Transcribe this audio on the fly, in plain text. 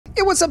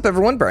Hey, what's up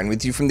everyone? Brian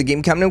with you from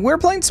TheGameCommon. We're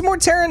playing some more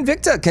Terra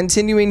Invicta,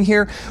 continuing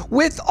here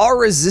with our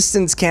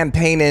Resistance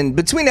campaign. And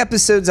between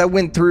episodes, I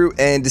went through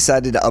and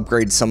decided to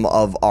upgrade some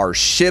of our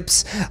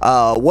ships.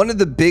 One of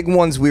the big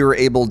ones we were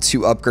able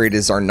to upgrade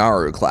is our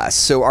Naru class.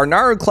 So our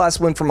Naru class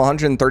went from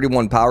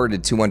 131 power to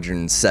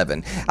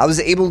 207. I was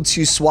able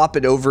to swap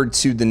it over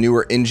to the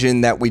newer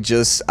engine that we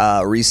just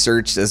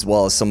researched, as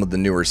well as some of the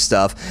newer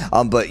stuff.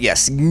 But yeah,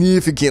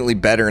 significantly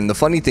better. And the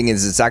funny thing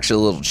is, it's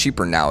actually a little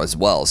cheaper now as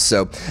well.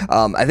 So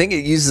I think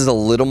it uses a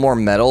little more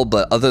metal,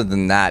 but other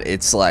than that,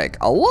 it's like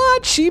a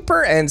lot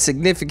cheaper and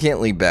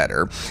significantly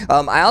better.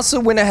 I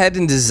also went ahead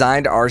and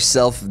designed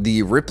ourselves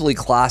the Ripley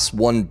class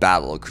 1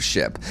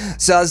 battleship.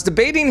 So I was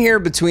debating here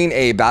between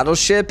a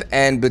battleship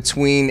and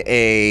between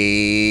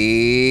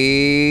a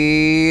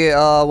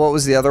what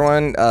was the other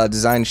one?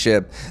 Design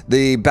ship.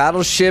 The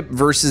battleship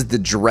versus the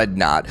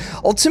dreadnought.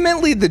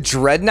 Ultimately, the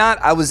dreadnought,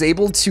 I was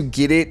able to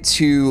get it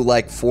to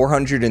like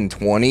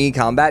 420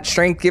 combat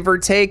strength, give or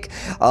take.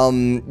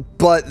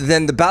 But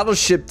then the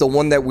battleship, the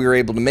one that we were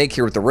able to make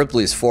here with the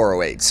Ripley, is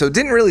 408. So it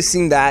didn't really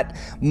seem that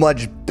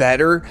much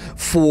better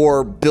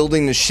for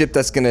building a ship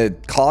that's going to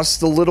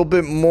cost a little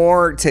bit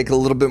more, take a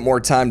little bit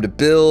more time to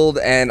build,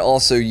 and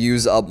also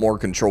use up more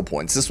control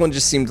points. This one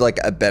just seemed like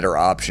a better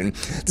option.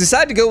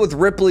 Decided to go with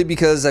Ripley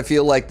because I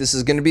feel like this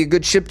is going to be a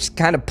good ship to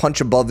kind of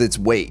punch above its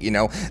weight, you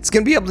know. It's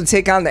going to be able to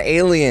take on the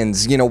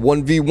aliens, you know,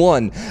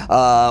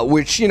 1v1,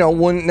 which, you know,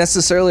 wouldn't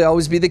necessarily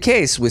always be the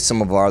case with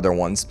some of our other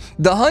ones.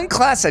 The Hunt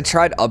class I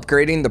tried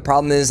upgrading. The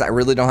problem is I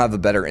really don't have a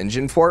better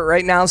engine for it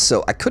right now,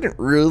 so I couldn't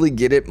really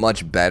get it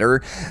much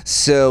better.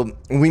 So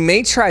we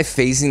may try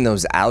phasing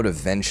those out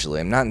eventually.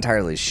 I'm not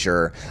entirely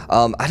sure.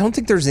 I don't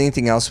think there's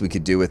anything else we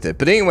could do with it.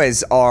 But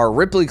anyways, our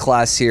Ripley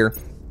class here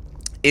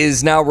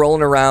is now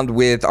rolling around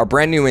with our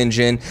brand new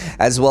engine,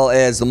 as well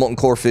as the Molten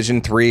Core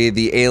Fission 3,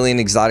 the Alien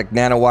Exotic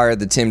Nanowire,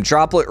 the Tim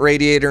Droplet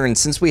Radiator. And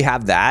since we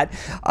have that,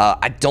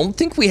 I don't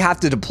think we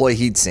have to deploy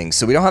heat sinks.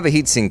 So we don't have a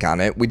heat sink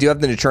on it. We do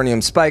have the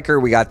Neutronium Spiker,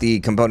 we got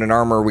the component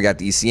armor, we got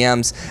the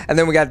ECMs, and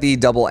then we got the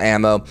double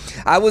ammo.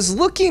 I was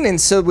looking,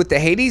 and so with the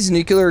Hades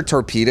nuclear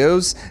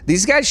torpedoes,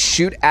 these guys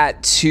shoot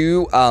at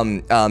 2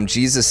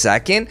 Gs a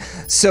second.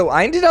 So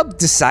I ended up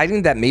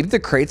deciding that maybe the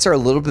crates are a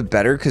little bit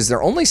better because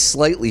they're only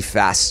slightly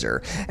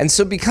faster. And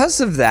so because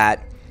of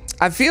that,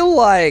 I feel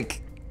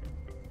like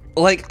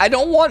I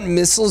don't want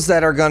missiles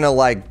that are gonna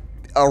like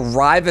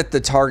arrive at the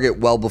target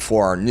well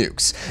before our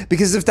nukes,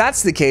 because if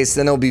that's the case,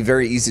 then it'll be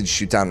very easy to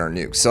shoot down our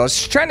nukes. So I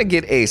was trying to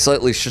get a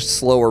slightly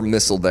slower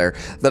missile there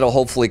that'll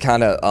hopefully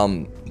kind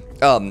of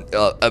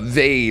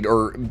evade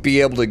or be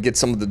able to get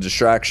some of the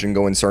distraction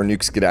going so our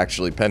nukes could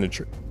actually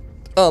penetrate.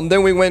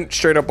 Then we went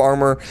straight up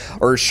armor,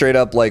 or straight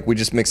up, like, we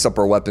just mixed up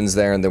our weapons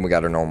there, and then we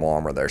got our normal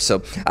armor there. So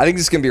I think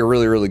this is going to be a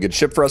really, really good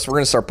ship for us. We're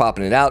going to start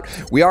popping it out.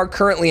 We are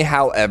currently,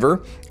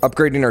 however,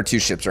 upgrading our 2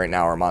 ships right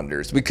now, our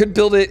monitors. We could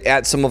build it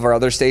at some of our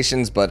other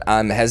stations, but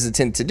I'm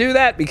hesitant to do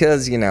that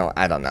because, you know,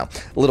 I don't know.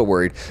 A little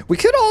worried. We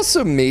could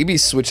also maybe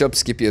switch up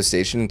Scipio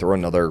Station and throw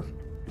another...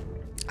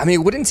 I mean,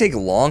 it wouldn't take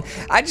long.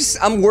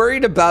 I'm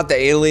worried about the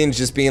aliens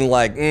just being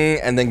like,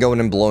 and then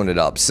going and blowing it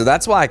up. So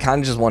that's why I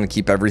kind of just want to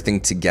keep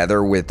everything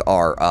together with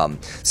our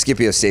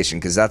Scipio Station,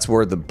 because that's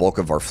where the bulk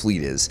of our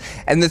fleet is.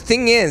 And the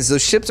thing is,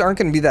 those ships aren't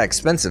going to be that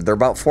expensive. They're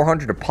about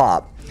 400 a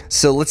pop.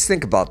 So let's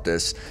think about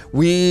this.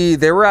 They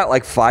were at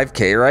like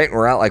 5K, right? And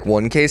we're at like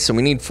 1K, so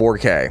we need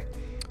 4K.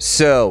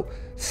 So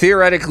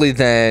theoretically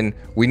then,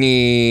 we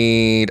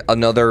need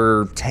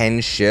another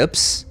 10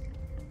 ships.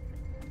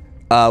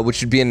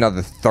 Which would be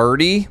another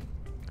 30,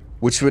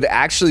 which would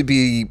actually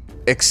be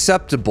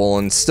acceptable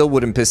and still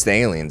wouldn't piss the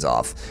aliens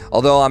off.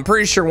 Although I'm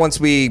pretty sure once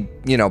we,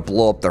 you know,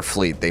 blow up their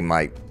fleet, they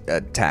might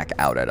attack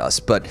out at us.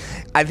 But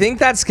I think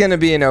that's going to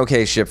be an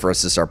okay ship for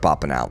us to start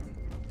popping out.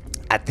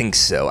 I think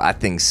so. I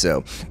think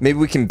so. Maybe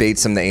we can bait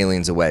some of the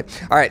aliens away.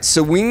 All right,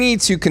 so we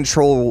need to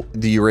control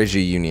the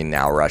Eurasia Union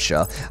now,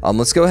 Russia.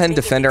 Let's go ahead and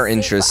defend our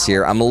interests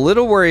here. I'm a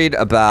little worried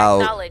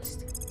about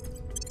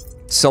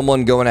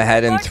someone going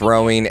ahead and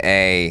throwing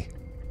a...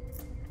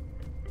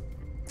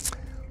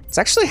 Let's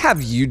actually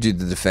have you do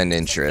the defend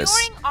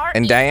interest.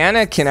 And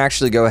Diana can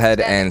actually go ahead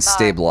and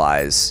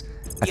stabilize.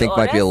 I think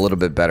might be a little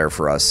bit better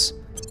for us.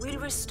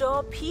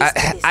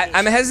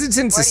 I'm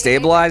hesitant to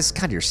stabilize.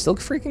 God, you're still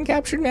freaking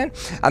captured, man.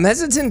 I'm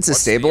hesitant to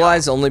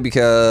stabilize only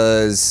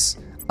because...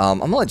 I'm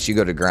gonna let you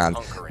go to ground.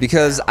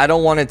 Because I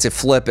don't want it to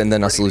flip and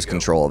then us lose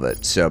control of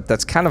it. So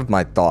that's kind of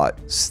my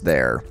thoughts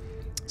there.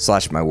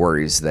 Slash my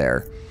worries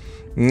there.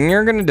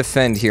 You're gonna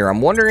defend here.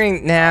 I'm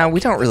wondering, nah, we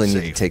don't really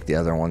need to take the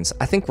other ones.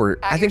 I think we're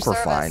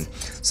fine.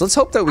 So let's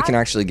hope that we can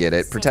actually get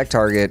it. Protect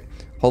target.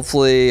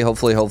 Hopefully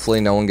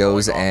no one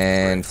goes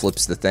and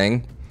flips the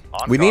thing.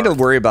 We need to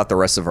worry about the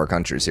rest of our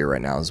countries here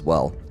right now as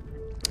well.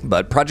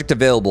 But project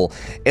available.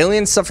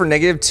 Aliens suffer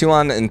 -2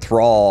 on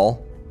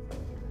enthrall.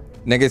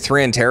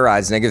 -3 on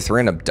terrorize.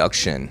 -3 on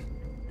abduction.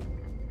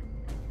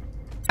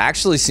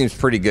 Actually seems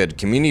pretty good.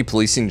 Community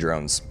policing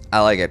drones. I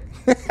like it.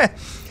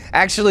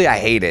 Actually, I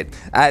hate it.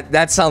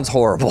 That sounds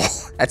horrible.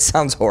 That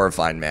sounds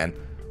horrifying, man.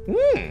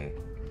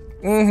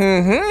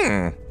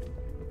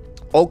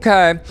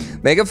 Okay.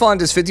 Mega Fund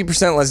does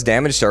 50% less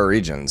damage to our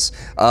regions.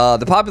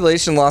 The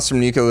population loss from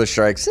nuclear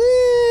strikes,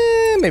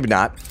 maybe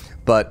not.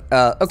 But,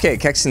 okay,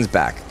 Kexton's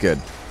back. Good.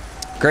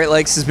 Great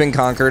Lakes has been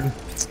conquered.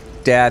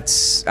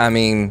 That's, I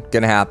mean,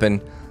 gonna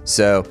happen.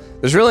 So,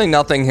 there's really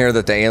nothing here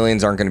that the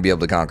aliens aren't gonna be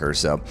able to conquer,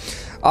 so.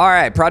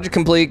 Alright, project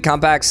complete,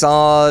 compact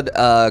solid,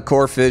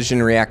 core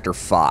fission, reactor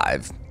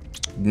 5.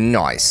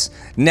 Nice.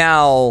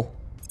 Now,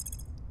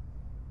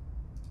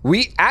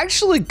 we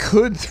actually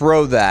could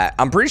throw that.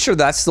 I'm pretty sure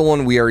that's the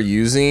one we are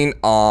using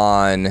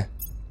on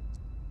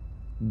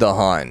the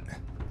hunt.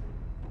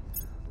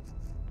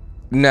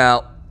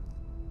 No,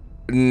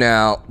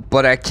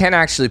 but I can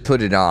actually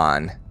put it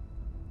on.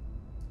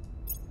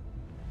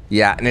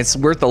 Yeah, and it's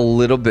worth a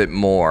little bit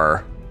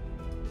more.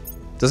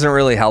 Doesn't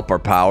really help our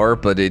power,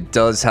 but it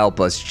does help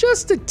us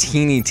just a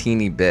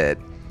teeny bit.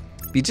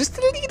 Be just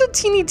a little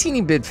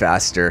teeny bit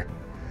faster.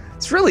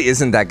 This really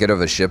isn't that good of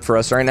a ship for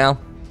us right now.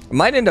 I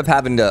might end up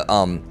having to,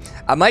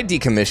 I might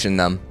decommission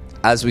them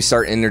as we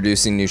start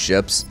introducing new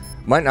ships.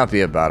 Might not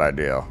be a bad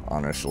idea,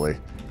 honestly.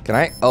 Can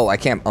I? Oh, I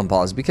can't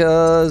unpause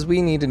because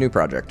we need a new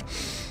project.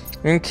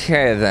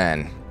 Okay,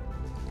 then.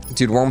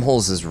 Dude,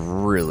 wormholes is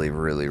really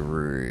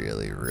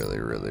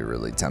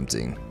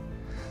tempting.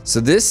 So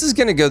this is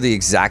gonna go the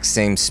exact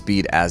same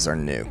speed as our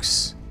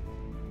nukes.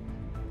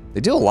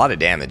 They do a lot of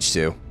damage,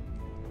 too.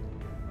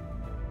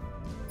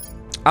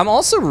 I'm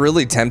also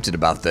really tempted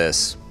about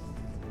this.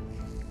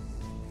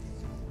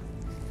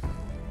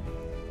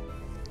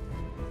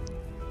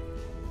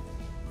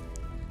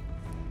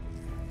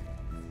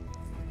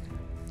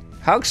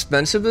 How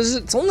expensive is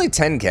it? It's only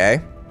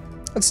 10K.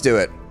 Let's do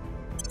it.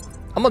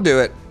 I'm gonna do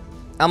it.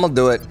 I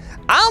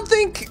don't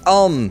think,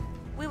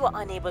 we were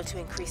unable to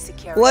increase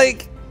security.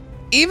 like,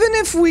 even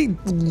if we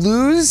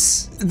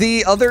lose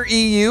the other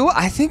EU,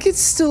 I think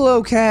it's still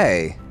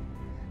okay.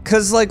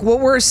 Cause like what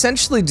we're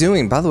essentially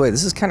doing, by the way,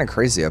 this is kind of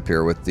crazy up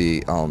here with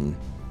the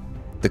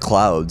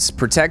clouds,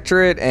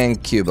 Protectorate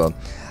and Cuba.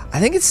 I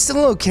think it's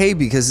still okay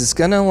because it's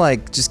gonna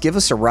like just give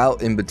us a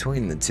route in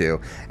between the two.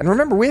 And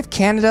remember, we have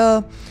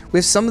Canada, we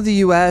have some of the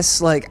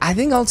US. Like, I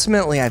think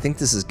ultimately, I think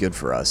this is good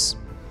for us.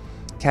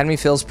 Academy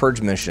fails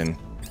purge mission.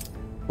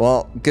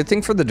 Well, good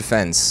thing for the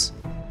defense.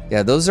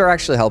 Yeah, those are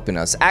actually helping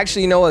us.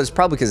 Actually, you know what? It's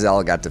probably because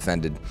Ella got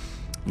defended.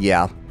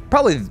 Yeah,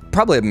 probably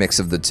a mix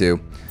of the two.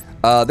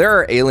 There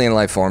are alien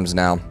life forms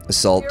now.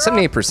 Assault,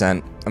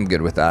 78%. I'm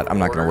good with that. I'm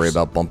not gonna worry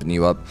about bumping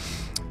you up.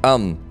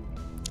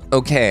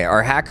 Okay,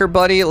 our hacker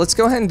buddy. Let's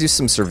go ahead and do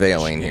some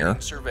surveilling here.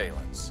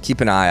 Keep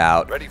an eye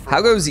out.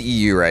 How goes the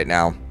EU right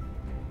now?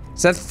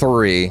 It's at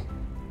 3,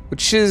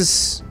 which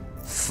is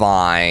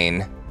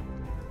fine.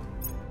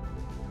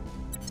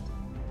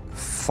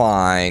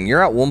 Fine.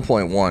 You're at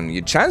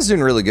 1.1. China's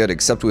doing really good,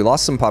 except we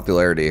lost some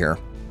popularity here.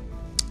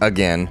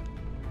 Again,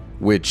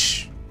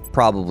 which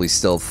probably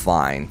still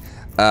fine.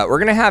 We're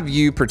gonna have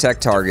you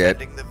protect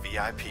target.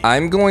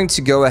 I'm going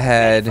to go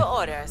ahead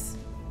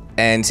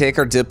and take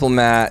our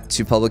diplomat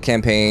to public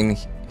campaign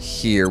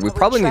here. We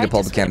probably need a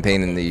public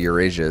campaign in the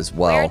Eurasia as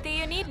well. Where do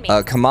you need me?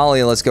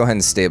 Kamali, let's go ahead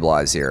and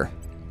stabilize here.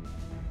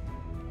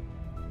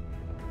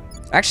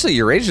 Actually,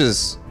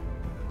 Eurasia's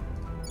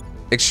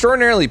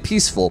extraordinarily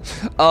peaceful.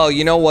 Oh,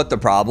 you know what the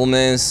problem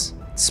is?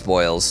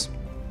 Spoils.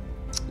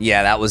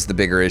 Yeah, that was the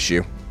bigger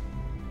issue.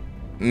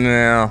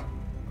 No.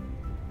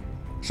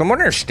 So I'm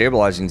wondering if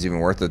stabilizing is even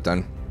worth it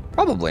then.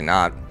 Probably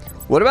not.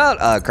 What about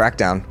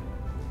Crackdown?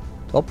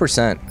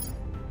 12%.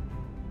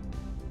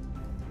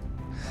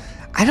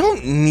 I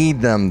don't need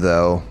them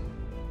though.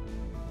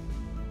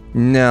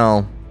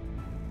 No.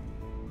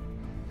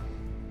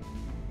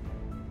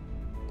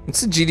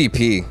 What's the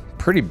GDP?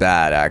 Pretty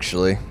bad,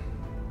 actually.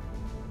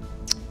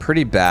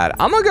 Pretty bad.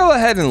 I'm gonna go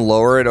ahead and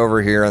lower it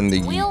over here on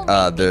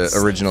the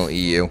original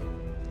EU.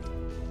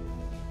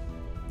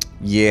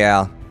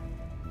 Yeah.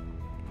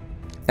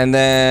 And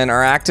then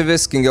our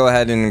activists can go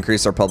ahead and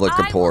increase our public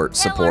support.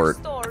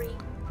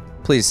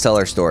 Please tell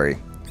our story.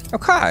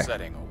 Okay.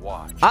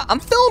 I'm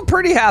feeling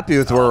pretty happy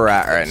with where we're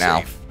at right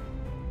now.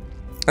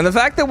 And the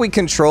fact that we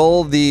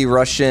control the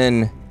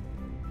Russian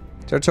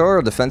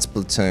territorial defense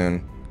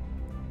platoon.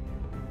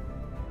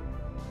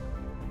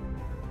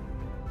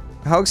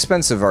 How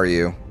expensive are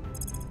you?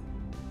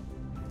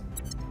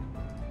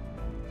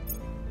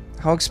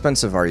 How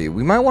expensive are you?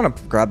 We might want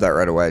to grab that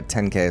right away.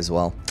 10K as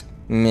well.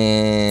 Meh.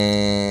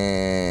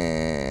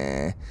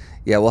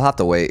 Yeah, we'll have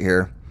to wait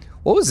here.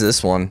 What was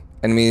this one?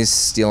 Enemies,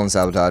 steal and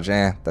sabotage.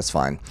 That's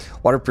fine.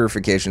 Water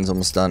purification's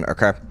almost done.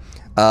 Okay.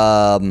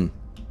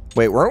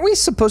 Wait, weren't we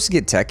supposed to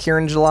get tech here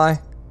in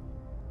July?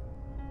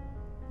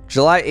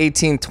 July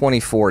 18,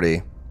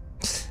 2040.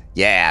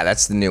 Yeah,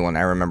 that's the new one.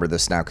 I remember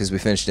this now because we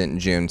finished it in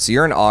June. So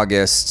you're in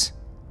August.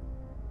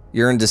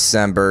 You're in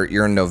December.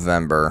 You're in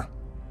November.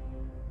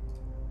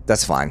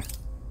 That's fine.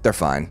 They're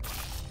fine.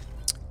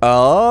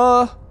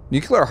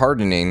 Nuclear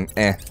hardening.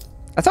 I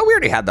thought we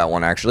already had that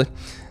one, actually.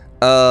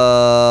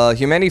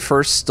 Humanity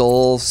First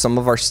stole some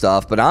of our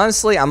stuff, but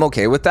honestly, I'm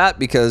okay with that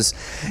because,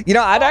 you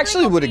know, I'd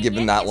actually would have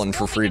given that one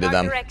for free to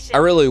them. I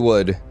really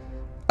would.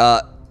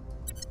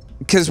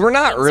 because we're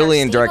not Things really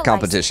are in direct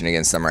stabilizing. competition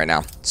against them right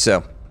now.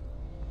 So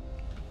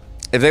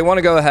if they want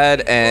to go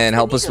ahead and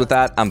help us with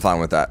that, I'm fine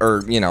with that.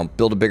 Or, you know,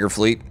 build a bigger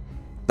fleet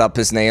without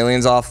pissing the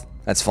aliens off,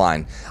 that's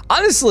fine.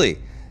 Honestly,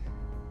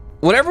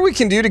 whatever we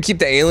can do to keep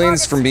the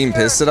aliens from being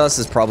pissed at us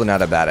is probably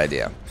not a bad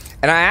idea.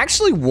 And I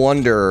actually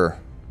wonder,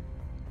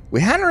 we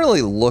hadn't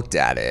really looked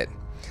at it,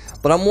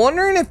 but I'm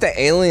wondering if the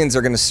aliens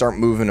are going to start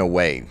moving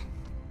away.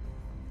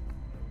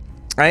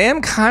 I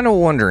am kind of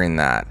wondering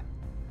that.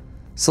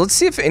 So let's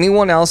see if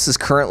anyone else is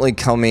currently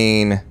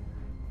coming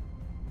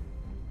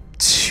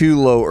to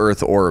low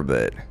Earth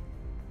orbit.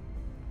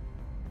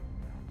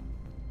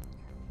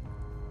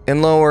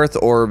 In low Earth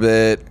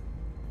orbit,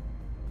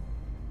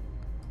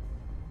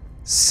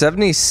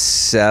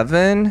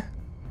 77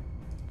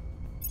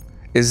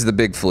 is the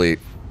big fleet.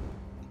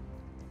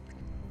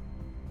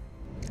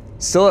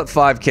 Still at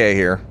 5K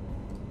here.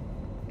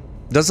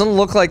 Doesn't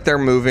look like they're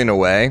moving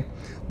away,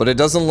 but it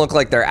doesn't look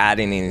like they're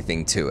adding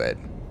anything to it.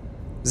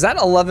 Is that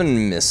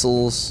 11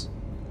 missiles?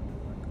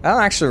 I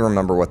don't actually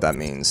remember what that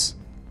means.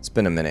 It's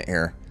been a minute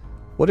here.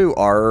 What do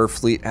our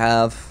fleet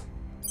have?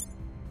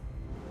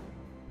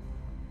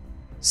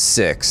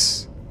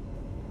 6.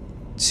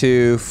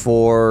 2,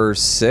 4,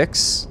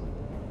 6.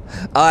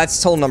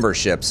 It's total number of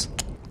ships.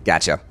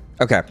 Gotcha.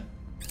 Okay.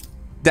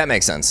 That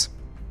makes sense.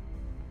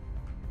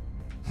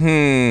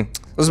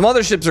 Those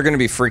motherships are going to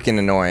be freaking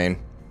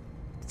annoying.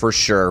 For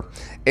sure.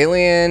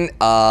 Alien,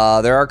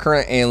 there are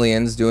current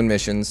aliens doing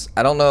missions.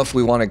 I don't know if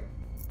we want to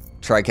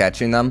try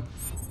catching them.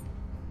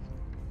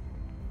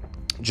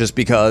 Just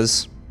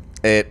because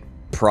it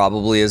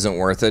probably isn't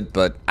worth it,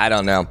 but I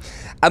don't know.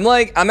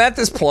 I'm at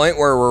this point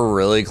where we're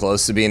really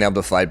close to being able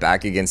to fight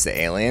back against the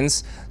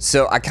aliens.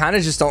 So I kind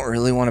of just don't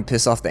really want to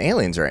piss off the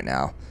aliens right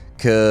now.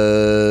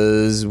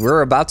 Because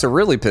we're about to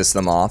really piss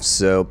them off.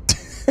 So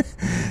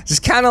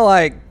just kind of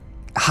like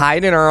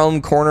hide in our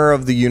own corner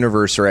of the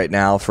universe right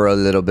now for a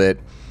little bit.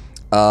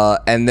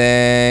 And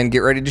then get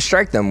ready to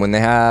strike them when they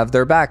have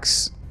their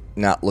backs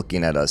not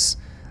looking at us.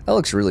 That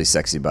looks really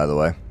sexy, by the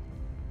way.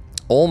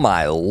 Oh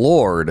my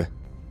lord.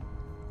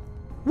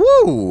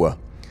 Woo!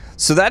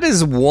 So that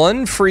is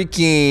 1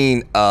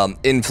 freaking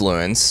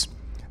influence.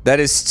 That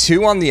is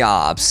 2 on the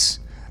ops.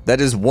 That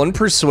is 1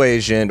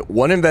 persuasion,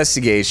 1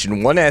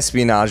 investigation, 1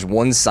 espionage,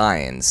 1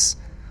 science.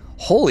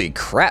 Holy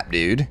crap,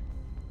 dude.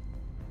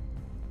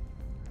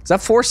 Is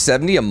that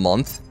 470 a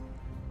month?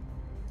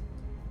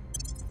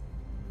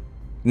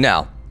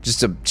 No,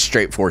 just a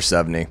straight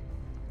 470.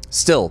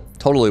 Still,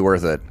 totally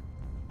worth it.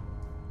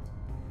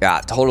 Yeah,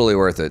 totally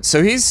worth it.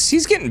 So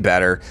he's getting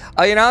better.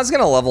 You know, I was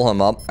gonna level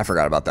him up. I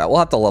forgot about that. We'll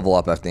have to level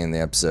up after the end of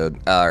the episode,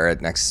 or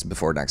at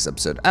before next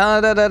episode.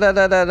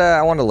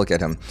 I want to look at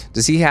him.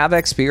 Does he have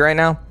XP right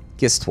now?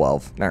 He has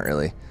 12. Not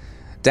really.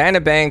 Diana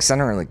Banks. I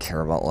don't really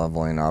care about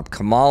leveling up.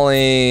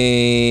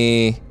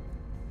 Kamali.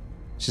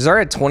 She's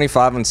already at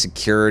 25 on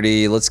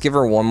security. Let's give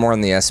her 1 more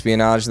on the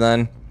espionage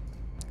then.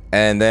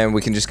 And then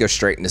we can just go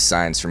straight into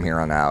science from here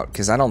on out.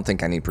 Because I don't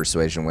think I need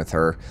persuasion with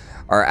her.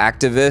 Our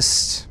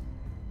activist.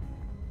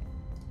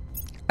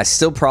 I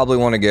still probably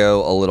want to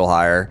go a little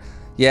higher.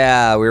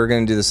 Yeah, we were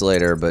going to do this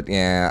later. But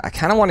yeah, I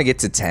kind of want to get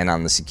to 10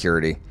 on the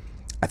security.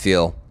 I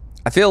feel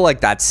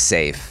like that's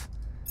safe.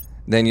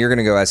 Then you're going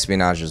to go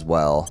espionage as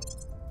well.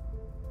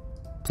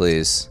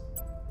 Please.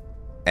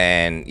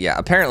 And yeah,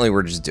 apparently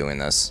we're just doing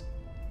this.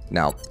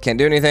 No, can't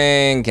do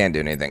anything, can't do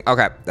anything.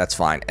 Okay, that's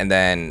fine. And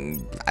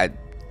then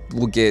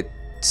we'll get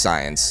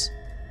science.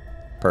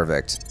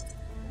 Perfect.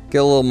 Get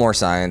a little more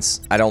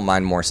science. I don't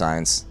mind more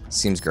science.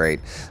 Seems great.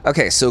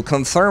 Okay, so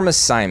confirm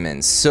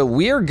assignments. So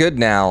we are good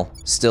now,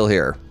 still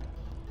here.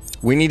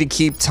 We need to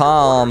keep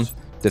Tom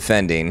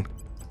defending.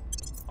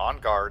 On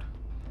guard.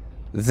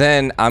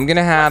 Then I'm going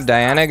to have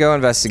Diana go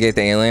investigate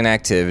the alien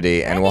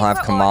activity, and we'll have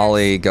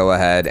Kamali go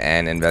ahead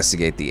and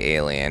investigate the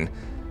alien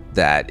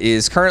that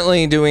is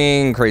currently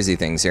doing crazy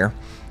things here.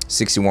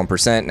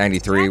 61%,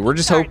 93. We're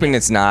just hoping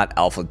it's not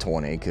Alpha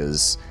 20,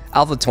 because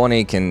Alpha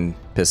 20 can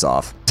piss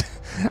off.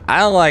 I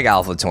don't like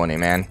Alpha 20,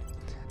 man.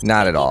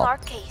 Not at all.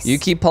 You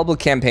keep public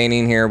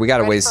campaigning here. We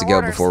got a ways to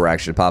go before we're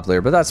actually popular,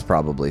 but that's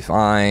probably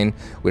fine.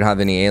 We don't have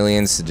any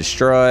aliens to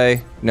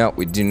destroy. No,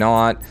 we do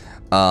not.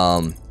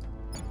 How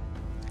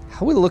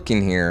are we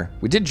looking here?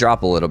 We did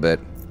drop a little bit.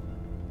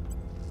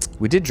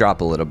 We did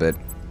drop a little bit.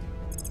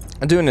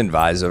 I'm doing an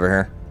advise over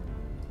here.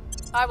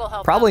 I will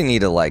help. Probably need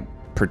to like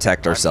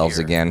protect ourselves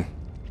again.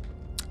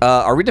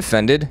 Are we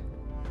defended?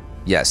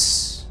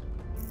 Yes.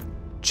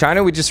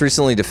 China, we just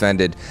recently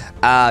defended.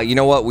 You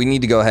know what? We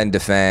need to go ahead and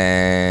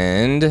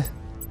defend. Can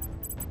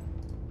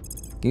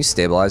you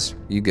stabilize? Are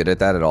you good at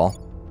that at all?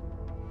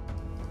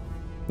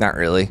 Not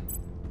really.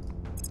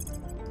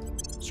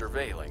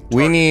 Surveilling.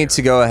 We need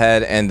to go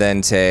ahead and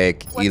then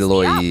take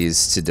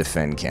Eloise to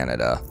defend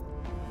Canada.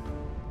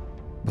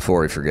 Before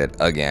we forget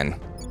again.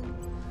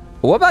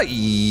 What about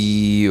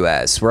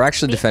US? We're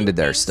actually defended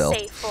there still.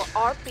 Safe for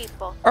our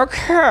people.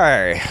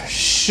 Okay,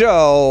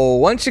 so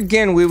once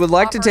again, we would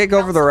like to take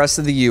over the rest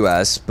of the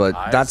US, but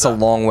that's a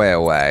long way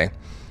away.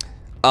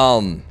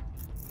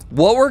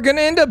 What we're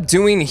gonna end up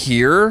doing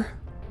here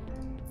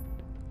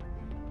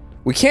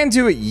We can't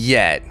do it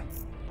yet.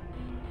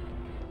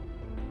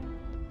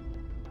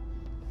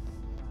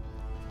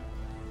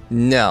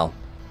 No.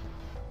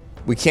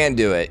 We can't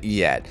do it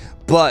yet.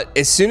 But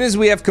as soon as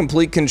we have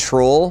complete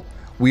control,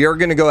 we are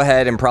going to go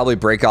ahead and probably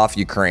break off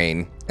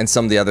Ukraine and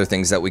some of the other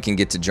things that we can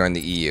get to join the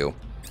EU.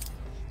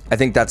 I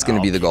think that's going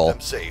to be the goal.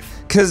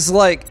 Because,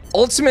 like,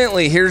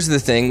 ultimately, here's the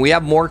thing. We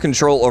have more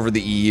control over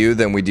the EU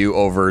than we do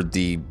over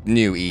the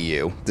new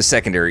EU, the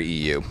secondary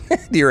EU,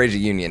 the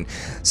Eurasian Union.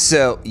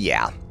 So,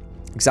 yeah.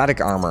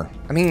 Exotic armor.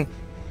 I mean,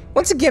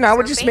 once again, I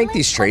would just make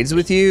these trades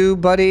with you,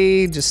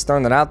 buddy. Just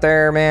throwing that out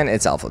there, man.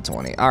 It's Alpha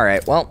 20. All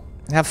right, well,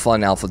 have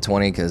fun, Alpha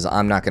 20, because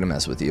I'm not going to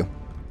mess with you.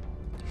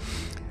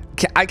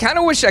 I kind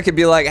of wish I could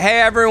be like,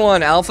 hey,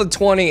 everyone, Alpha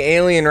 20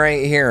 alien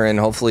right here, and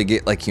hopefully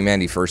get, like,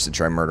 humanity first to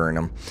try murdering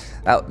them.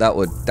 That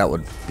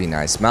would be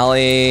nice.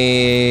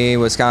 Mali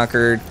was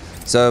conquered.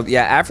 So,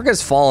 yeah,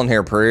 Africa's fallen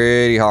here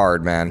pretty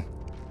hard, man.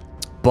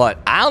 But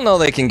I don't know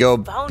they can go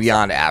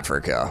beyond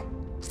Africa.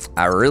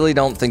 I really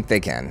don't think they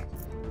can.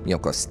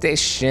 Yoko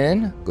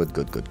Station. Good,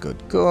 good, good,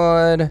 good,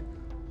 good.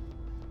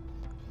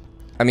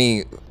 I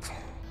mean,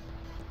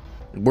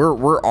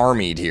 we're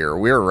armied here.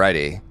 We're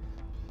ready.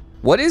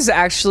 What is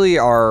actually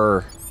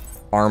our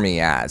army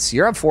at? So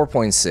you're at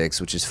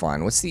 4.6, which is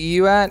fine. What's the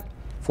EU at?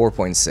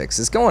 4.6.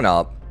 It's going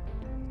up.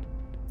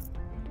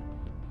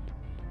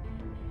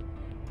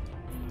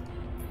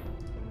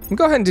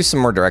 Go ahead and do some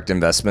more direct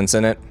investments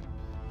in it.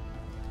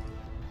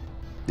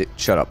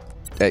 Shut up.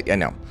 I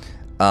know.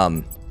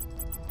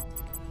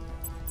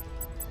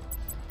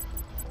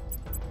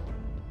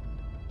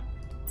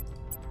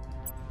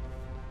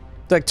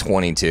 Like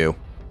 22.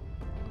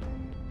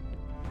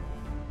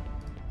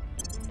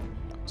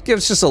 Give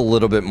us just a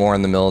little bit more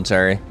in the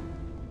military.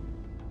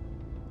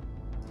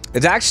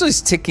 It actually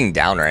is ticking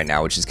down right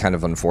now, which is kind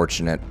of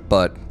unfortunate,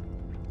 but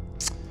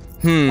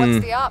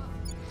What's the up?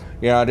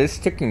 yeah, it is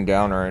ticking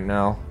down right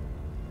now.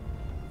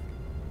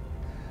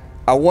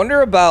 I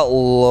wonder about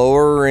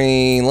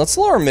lowering, let's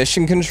lower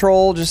mission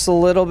control just a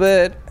little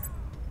bit.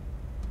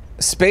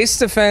 Space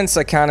defense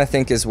I kind of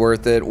think is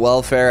worth it.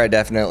 Welfare I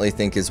definitely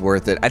think is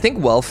worth it. I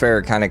think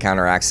welfare kind of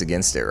counteracts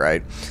against it,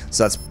 right?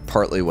 So that's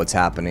partly what's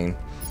happening.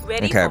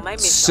 Okay,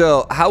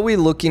 so how are we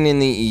looking in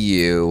the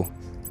EU?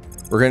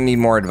 We're gonna need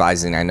more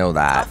advising, I know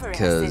that,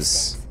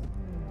 because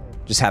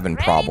just having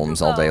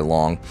problems all day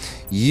long.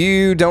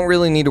 You don't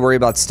really need to worry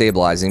about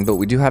stabilizing, but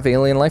we do have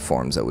alien life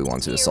forms that we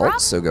want to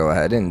assault, so go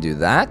ahead and do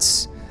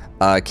that.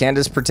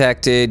 Canada's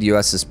protected,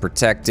 US is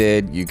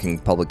protected. You can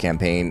public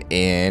campaign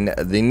in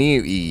the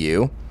new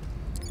EU.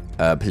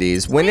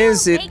 Please. When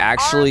is it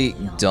actually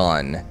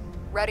done?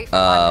 Ready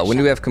for when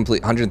do we have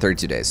complete?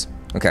 132 days.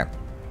 Okay.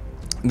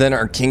 Then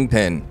our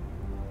kingpin.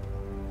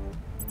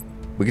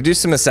 We could do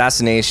some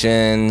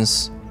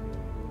assassinations.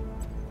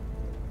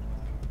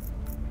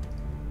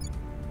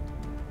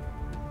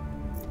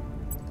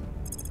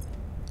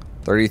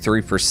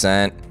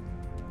 %.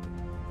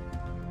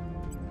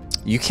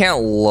 You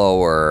can't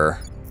lower.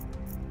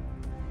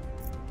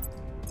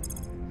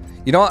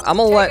 You know what? I'm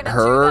gonna let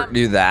her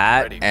do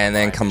that, and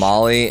then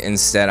Kamali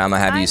instead. I'm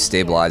gonna have you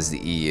stabilize the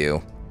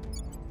EU.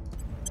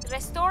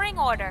 Restoring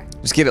order.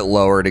 Just get it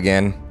lowered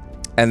again.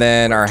 And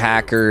then our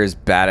hacker is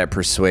bad at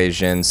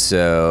persuasion,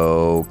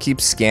 so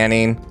keep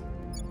scanning.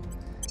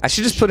 I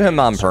should just put him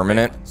on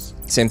permanent.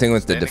 Same thing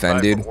with the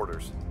defend dude.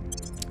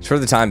 For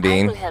the time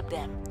being.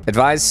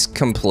 Advise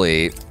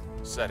complete.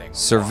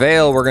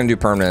 Surveil, we're gonna do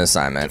permanent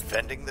assignment.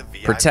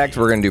 Protect,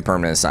 we're gonna do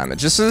permanent assignment.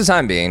 Just for the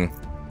time being.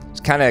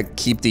 Just kind of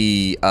keep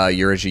the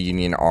Eurasian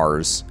Union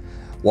ours.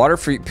 Water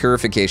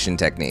purification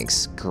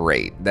techniques.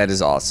 Great. That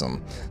is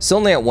awesome. Still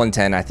only at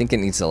 110. I think it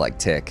needs to like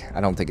tick.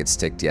 I don't think it's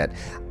ticked yet.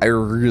 I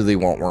really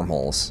want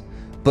wormholes.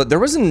 But there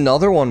was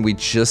another one we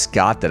just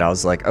got that I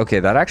was like, okay,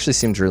 that actually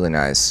seems really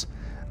nice.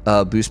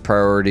 Boost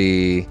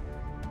priority.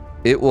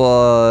 It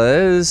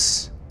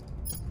was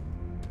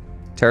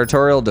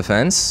territorial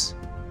defense.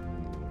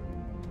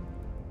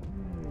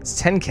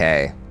 It's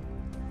 10K.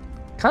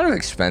 Kind of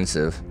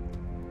expensive.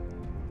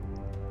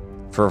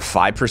 For a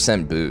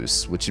 5%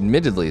 boost, which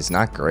admittedly is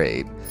not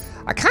great.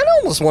 I kind of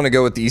almost want to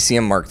go with the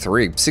ECM Mark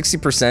III.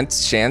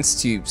 60%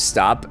 chance to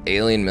stop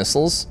alien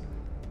missiles.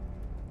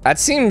 That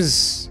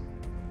seems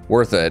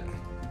worth it.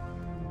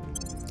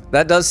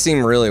 That does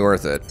seem really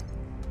worth it.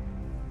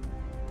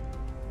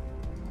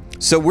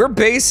 So we're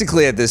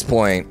basically at this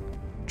point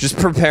just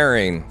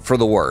preparing for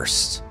the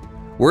worst.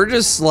 We're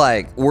just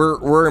like,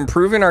 we're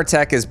improving our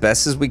tech as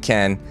best as we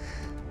can.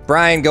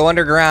 Brian, go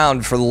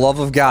underground, for the love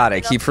of God. I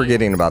keep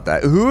forgetting about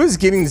that. Who is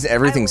getting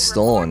everything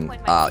stolen?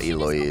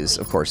 Eloise.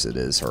 Of course it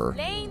is her.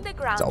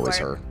 It's always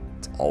her.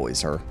 It's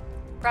always her.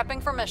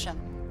 Prepping for mission.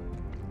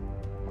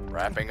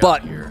 Wrapping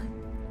But up here.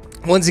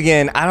 once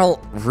again, I don't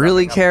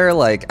really care.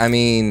 Like, I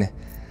mean,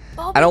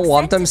 I don't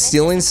want them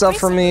stealing stuff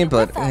from me,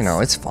 but, you know,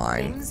 it's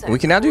fine. We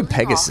can now do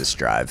Pegasus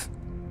Drive.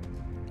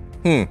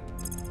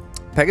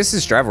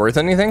 Pegasus Drive worth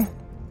anything?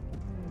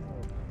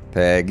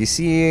 Pegasus.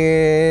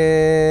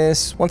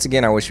 Once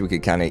again, I wish we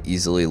could kind of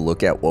easily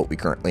look at what we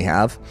currently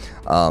have.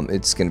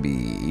 It's going to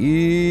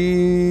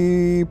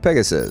be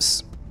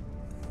Pegasus.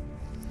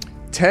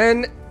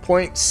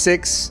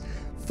 10.6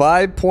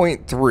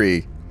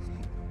 5.3.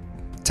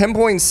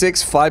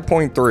 10.6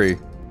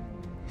 5.3.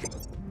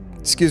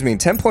 Excuse me,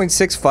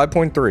 10.6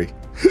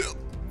 5.3.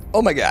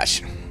 Oh my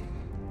gosh.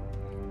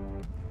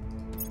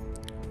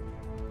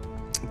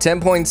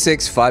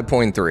 10.6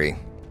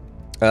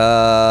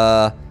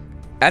 5.3.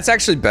 That's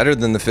actually better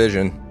than the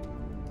fission.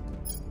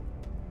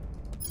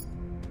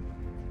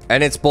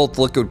 And it's both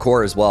liquid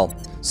core as well.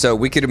 So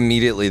we could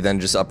immediately then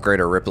just upgrade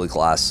our Ripley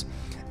class.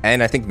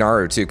 And I think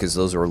Naru too, because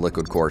those were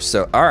liquid core.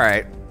 So, all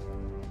right.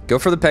 Go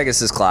for the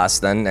Pegasus class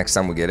then, next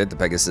time we get it. The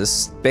Pegasus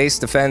Space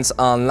Defense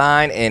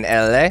Online in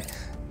LA.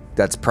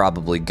 That's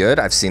probably good.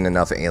 I've seen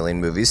enough alien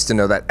movies to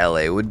know that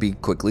LA would be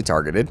quickly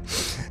targeted.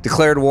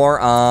 Declared war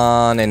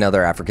on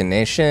another African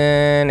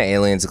nation.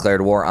 Aliens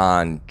declared war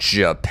on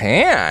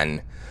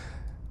Japan.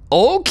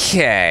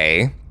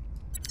 Okay.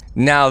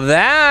 Now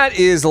that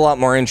is a lot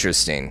more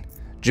interesting.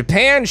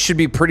 Japan should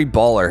be pretty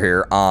baller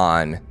here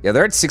on... Yeah,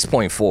 they're at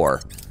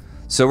 6.4.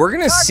 So we're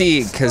going to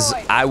see, because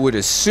I would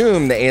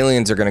assume the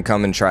aliens are going to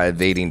come and try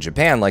evading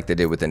Japan like they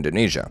did with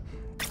Indonesia.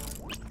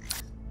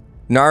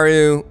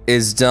 Naru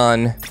is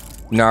done.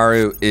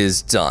 Naru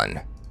is done.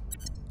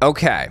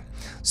 Okay.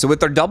 So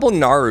with our double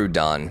Naru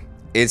done,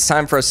 it's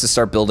time for us to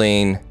start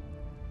building...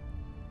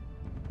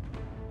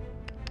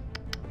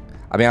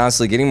 I mean,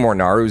 honestly, getting more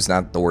Naru is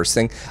not the worst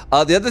thing.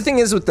 The other thing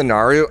is with the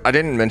Naru, I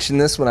didn't mention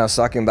this when I was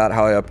talking about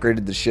how I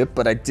upgraded the ship,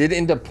 but I did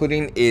end up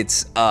putting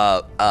its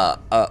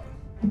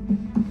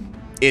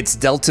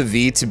Delta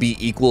V to be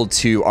equal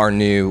to our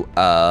new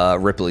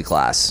Ripley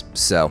class.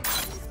 So,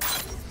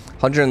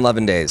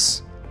 111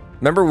 days.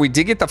 Remember, we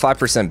did get the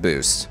 5%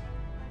 boost.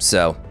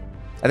 So,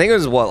 I think it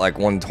was what, like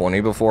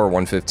 120 before,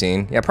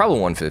 115? Yeah,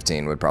 probably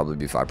 115 would probably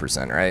be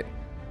 5%, right?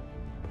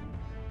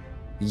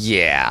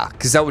 Yeah,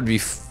 because that would be,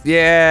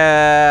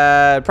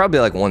 yeah, probably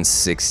like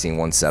 116,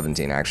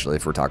 117 actually,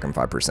 if we're talking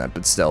 5%,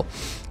 but still,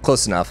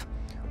 close enough.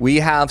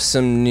 We have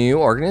some new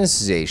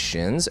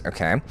organizations.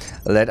 Okay,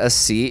 let us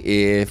see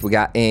if we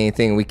got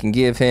anything we can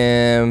give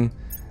him.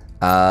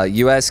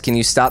 US, can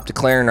you stop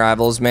declaring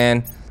rivals,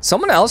 man?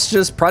 Someone else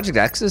just, Project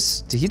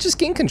Exodus, did he just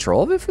gain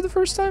control of it for the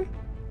first time?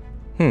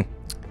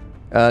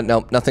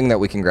 No, nothing that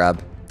we can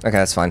grab. Okay,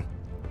 that's fine.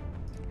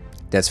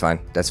 That's fine,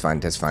 that's fine,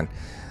 that's fine.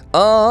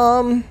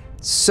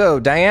 So,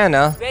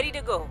 Diana. Ready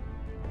to go.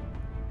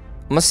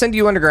 I'm gonna send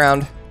you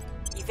underground.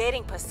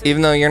 Evading pursuit.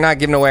 Even though you're not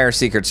giving away our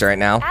secrets right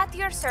now. At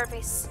your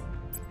service.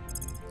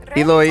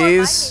 Ready for my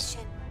Eloise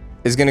mission.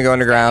 is gonna go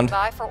underground.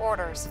 Standing by for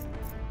orders.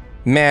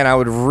 Man, I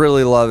would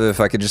really love it if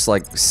I could just,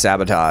 like,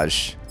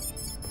 sabotage.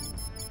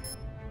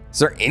 Is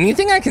there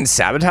anything I can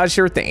sabotage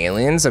here with the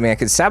aliens? I mean, I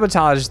could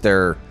sabotage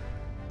their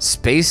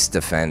space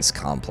defense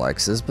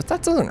complexes, but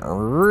that doesn't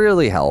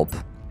really help.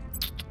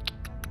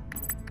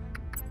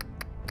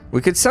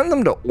 We could send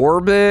them to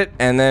orbit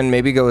and then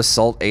maybe go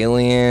assault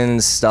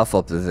alien stuff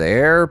up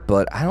there,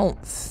 but I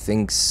don't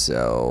think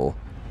so.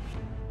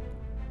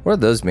 What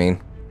do those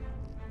mean?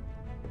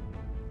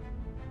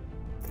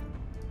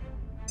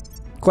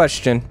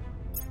 Question.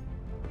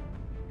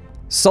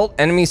 Assault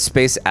enemy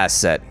space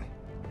asset.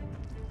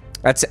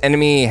 That's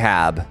enemy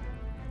hab.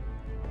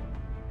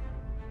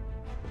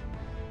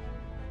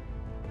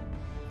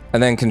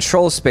 And then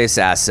control space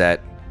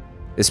asset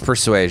is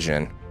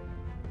persuasion.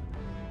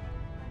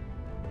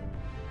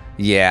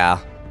 Yeah.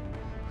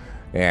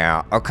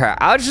 Yeah, okay.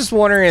 I was just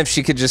wondering if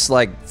she could just,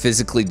 like,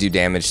 physically do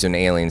damage to an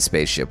alien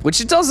spaceship, which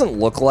it doesn't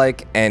look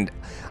like, and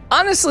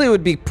honestly, it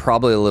would be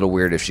probably a little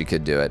weird if she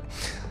could do it.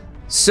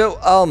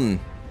 So,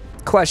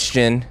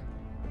 question,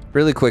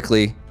 really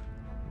quickly.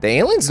 The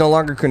aliens no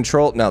longer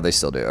control... No, they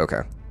still do.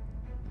 Okay.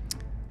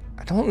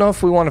 I don't know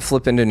if we want to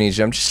flip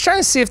Indonesia. I'm just trying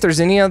to see if there's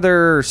any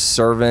other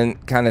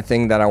servant kind of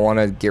thing that I want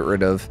to get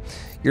rid of.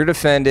 You're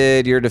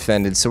defended. You're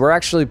defended. So we're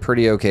actually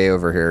pretty okay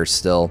over here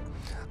still.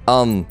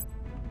 I think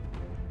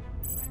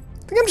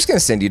I'm just going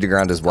to send you to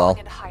ground as well.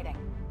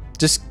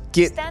 Just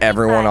get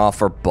everyone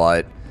off our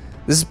butt.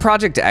 This is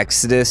Project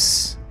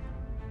Exodus.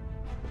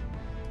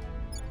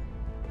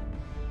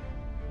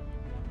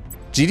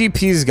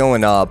 GDP is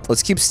going up.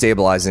 Let's keep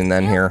stabilizing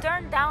then here.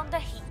 Turn down the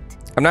heat.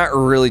 I'm not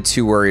really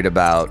too worried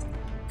about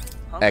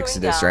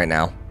Exodus right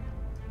now.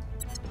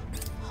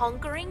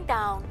 Hunkering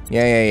down.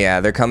 Yeah.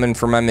 They're coming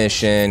for my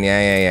mission.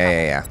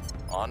 Yeah.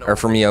 Or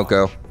for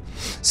Miyoko.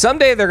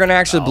 Someday they're going to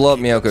actually blow up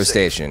Miyoko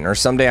Station. Or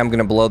someday I'm going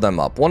to blow them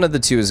up. One of the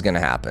two is going to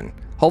happen.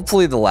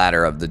 Hopefully the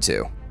latter of the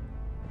two.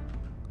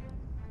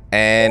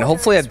 And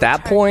hopefully at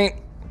that point...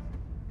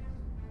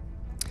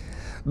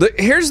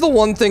 Here's the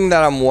one thing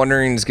that I'm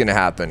wondering is going to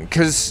happen.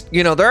 Because,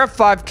 you know, they're at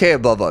 5K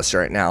above us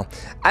right now.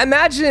 I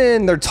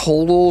imagine their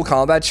total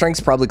combat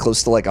strength's probably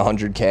close to like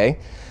 100K.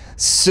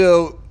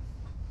 So,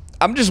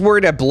 I'm just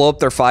worried I blow up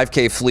their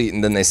 5K fleet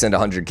and then they send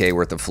 100K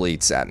worth of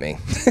fleets at me.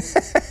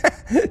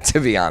 To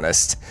be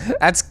honest.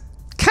 That's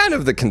kind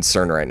of the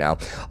concern right now.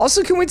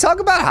 Also, can we talk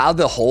about how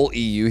the whole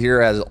EU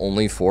here has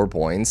only 4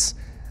 points?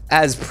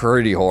 That is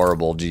pretty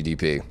horrible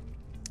GDP.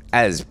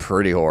 That is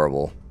pretty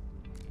horrible.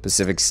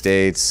 Pacific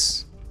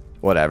states...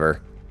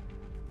 Whatever.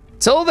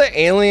 Till the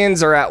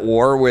aliens are at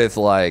war with,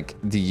 like,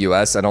 the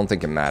US, I don't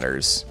think it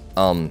matters.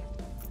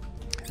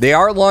 They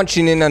are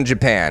launching in on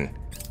Japan.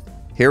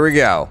 Here we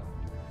go.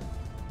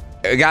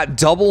 We got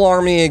double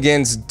army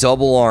against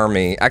double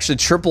army. Actually,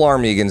 triple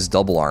army against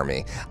double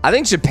army. I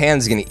think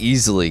Japan's going to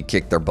easily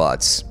kick their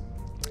butts.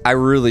 I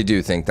really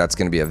do think that's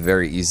going to be a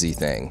very easy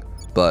thing.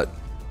 But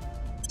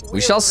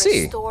we shall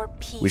see.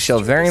 We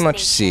shall very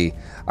much see.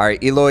 All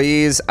right,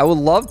 Eloise, I would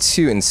love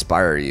to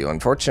inspire you.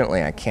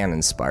 Unfortunately, I can't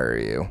inspire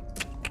you.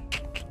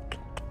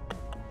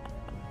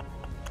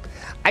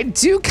 I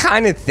do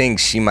kind of think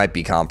she might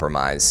be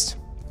compromised.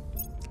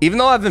 Even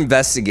though I've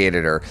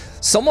investigated her,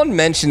 someone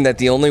mentioned that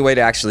the only way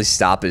to actually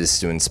stop it is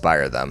to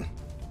inspire them.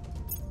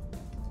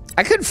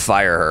 I could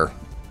fire her.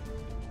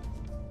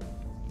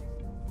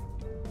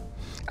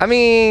 I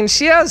mean,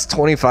 she has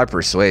 25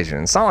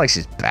 persuasion. It's not like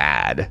she's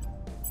bad.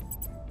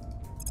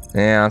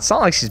 Yeah, it's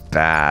not like she's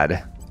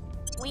bad.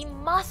 We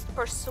must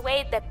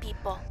persuade the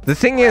people. The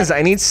thing is,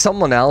 I need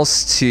someone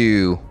else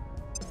to...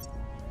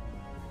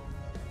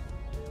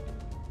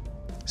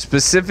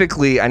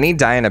 Specifically, I need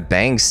Diana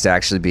Banks to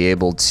actually be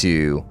able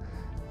to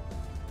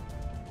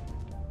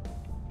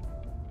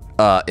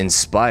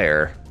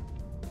inspire.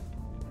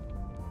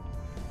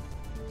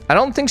 I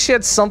don't think she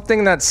had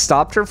something that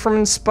stopped her from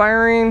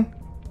inspiring,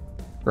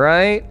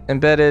 right?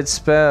 Embedded,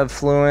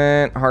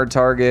 fluent, hard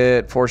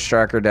target, force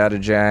tracker, data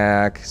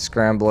jack,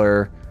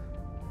 scrambler,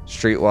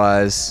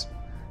 streetwise.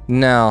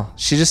 No,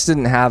 she just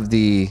didn't have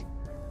the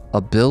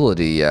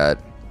ability yet.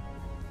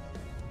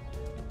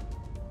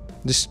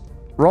 Just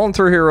rolling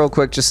through here real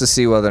quick just to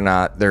see whether or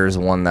not there's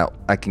one that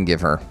I can give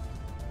her.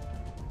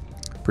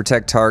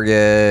 Protect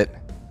target.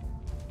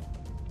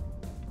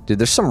 Dude,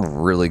 there's some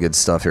really good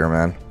stuff here,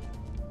 man.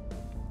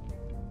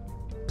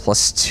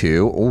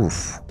 +2.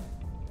 Oof.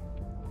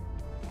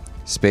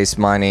 Space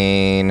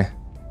mining.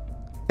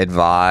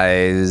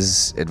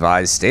 Advise.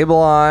 Advise,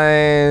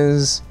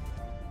 stabilize.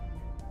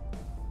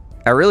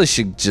 I really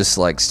should just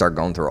like start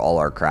going through all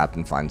our crap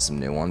and find some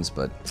new ones,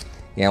 but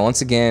yeah, once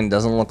again,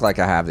 doesn't look like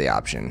I have the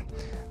option.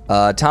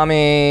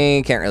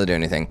 Tommy can't really do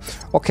anything.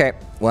 Okay,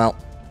 well,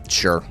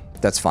 sure,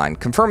 that's fine.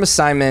 Confirm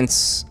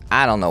assignments.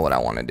 I don't know what I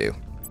want to do.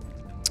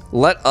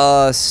 Let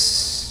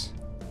us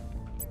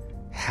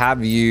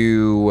have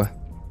you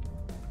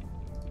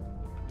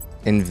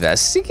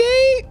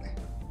investigate.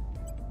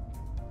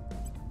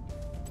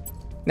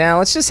 Now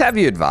let's just have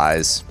you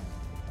advise.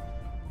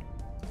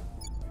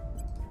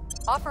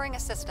 Offering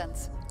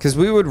assistance. Because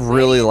we would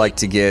really like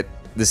to get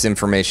this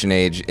information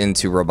age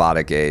into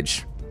robotic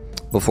age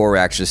before we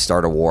actually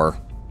start a war.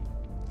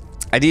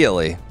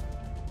 Ideally.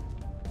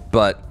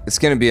 But it's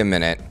going to be a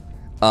minute.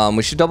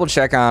 We should double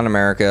check on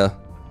America.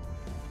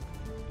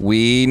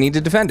 We need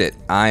to defend it.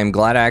 I am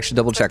glad I actually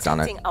double checked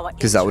on it.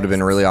 Because that would have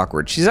been really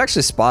awkward. She's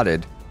actually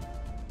spotted.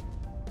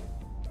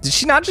 Did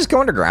she not just go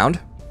underground?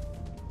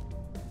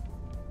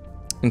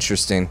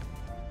 Interesting.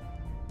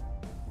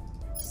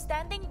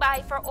 Standing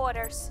by for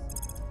orders.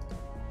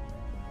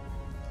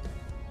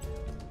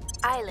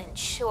 I'll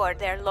ensure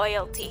their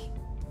loyalty.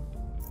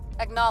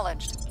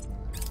 Acknowledged.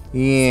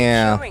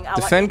 Yeah.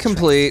 Defend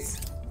complete.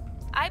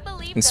 I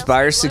believe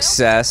Inspire they'll be loyal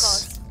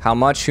success. to How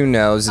much? Who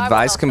knows? I will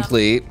Advise help them.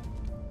 complete.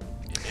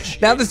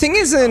 Now the thing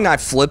is, then I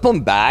flip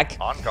them back.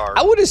 On guard.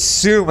 I would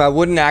assume I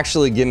wouldn't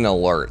actually get an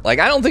alert. Like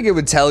I don't think it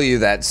would tell you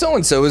that so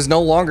and so is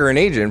no longer an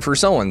agent for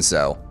so and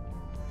so.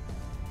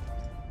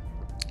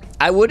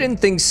 I wouldn't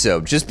think so,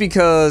 just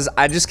because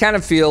I just kind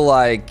of feel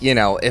like, you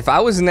know, if I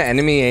was an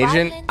enemy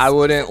agent, I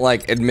wouldn't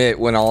like admit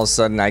when all of a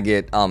sudden I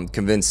get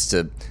convinced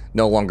to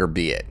no longer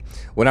be it.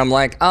 When I'm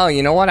like, oh,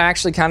 you know what? I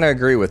actually kind of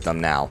agree with them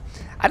now.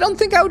 I don't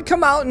think I would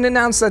come out and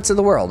announce that to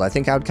the world. I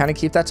think I would kind of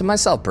keep that to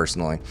myself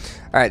personally.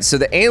 All right, so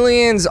the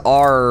aliens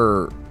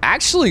are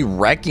actually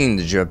wrecking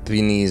the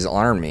Japanese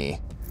army.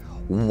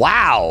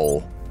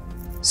 Wow.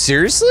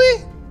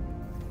 Seriously?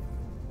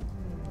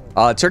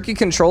 Turkey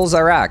controls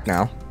Iraq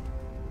now.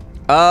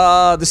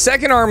 The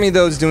second army,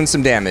 though, is doing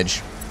some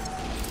damage.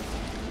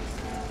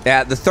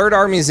 Yeah, the third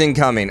army is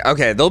incoming.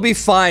 Okay, they'll be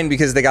fine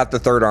because they got the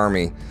third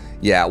army.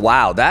 Yeah,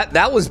 wow,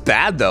 that was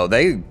bad, though.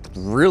 They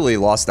really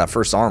lost that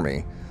first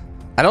army.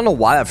 I don't know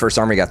why that first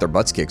army got their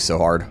butts kicked so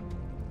hard.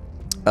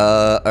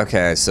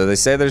 Okay, so they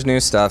say there's new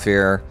stuff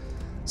here.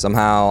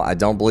 Somehow, I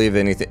don't believe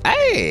anything.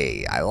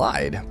 Hey, I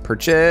lied.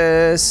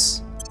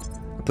 Purchase.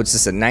 Puts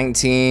this at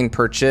 19.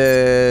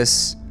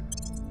 Purchase.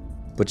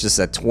 Puts us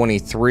at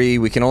 23.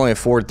 We can only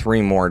afford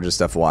 3 more, just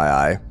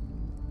FYI.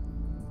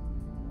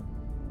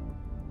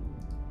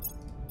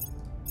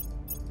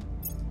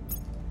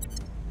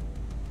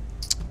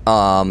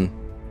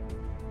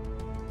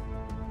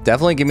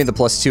 Definitely give me the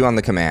 +2 on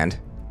the command.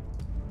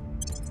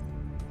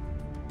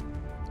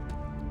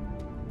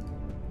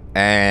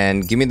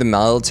 And give me the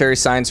military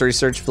science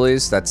research,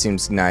 please. That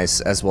seems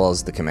nice, as well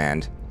as the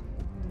command.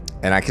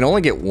 And I can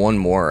only get 1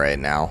 more right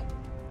now.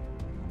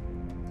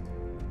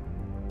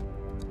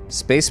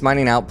 Space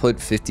mining output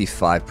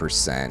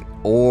 55%,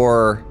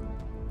 or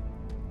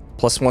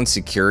 +1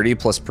 security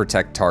plus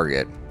protect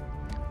target,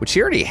 which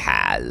he already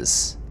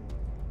has.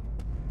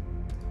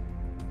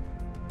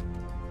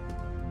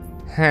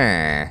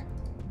 Huh.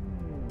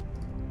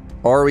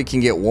 Or we can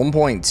get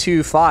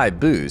 1.25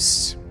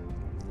 boost.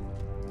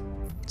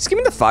 Just give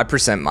me the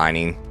 5%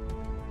 mining.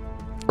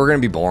 We're gonna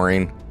be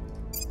boring.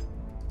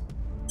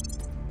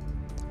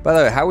 By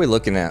the way, how are we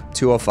looking at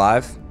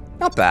 205?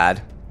 Not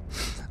bad.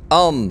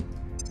 On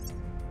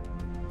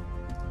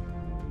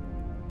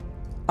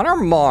our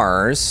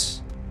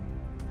Mars,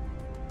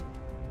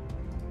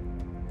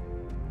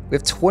 we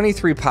have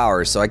 23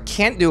 power, so I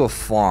can't do a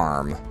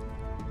farm.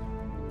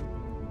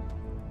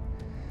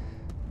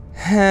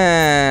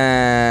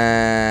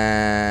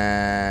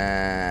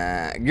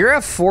 You're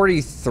at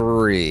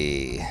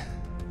 43.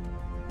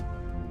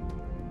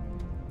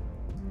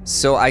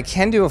 So I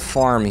can do a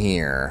farm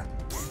here.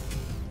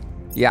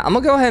 Yeah, I'm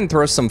gonna go ahead and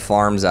throw some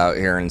farms out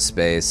here in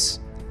space.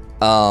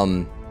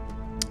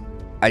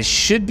 I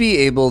should be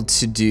able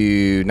to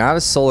do, not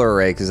a solar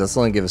array, because that's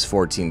only give us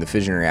 14, the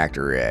fission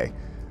reactor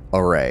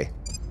array.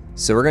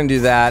 So we're gonna do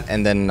that,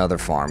 and then another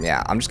farm.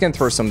 Yeah, I'm just gonna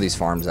throw some of these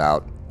farms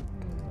out.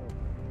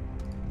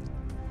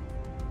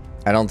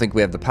 I don't think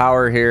we have the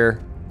power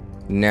here.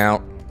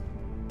 No.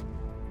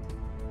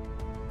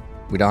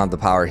 We don't have the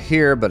power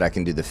here, but I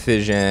can do the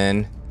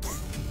fission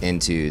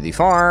into the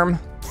farm.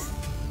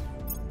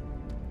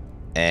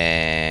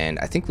 And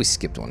I think we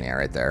skipped one, yeah,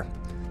 right there.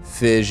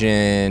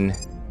 Fission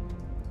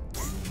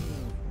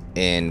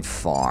in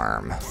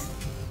farm.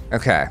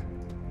 Okay.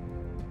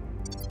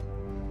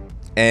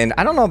 And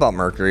I don't know about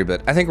Mercury,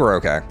 but I think we're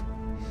okay.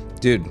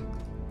 Dude,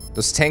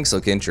 those tanks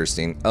look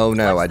interesting. Oh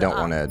no, I don't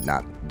want to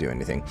not do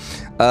anything.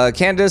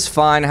 Canada's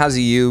fine. How's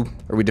the EU?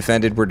 Are we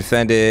defended? We're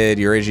defended.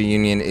 Eurasia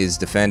Union is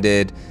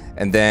defended.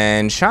 And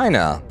then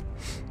China.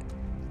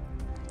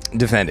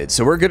 Defended.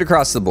 So we're good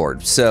across the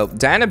board. So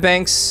Diana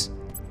Banks,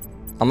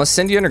 I'm gonna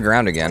send you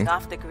underground again.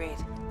 Off the grid.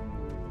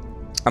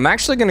 I'm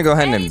actually gonna go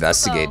ahead and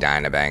investigate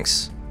Diana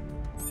Banks.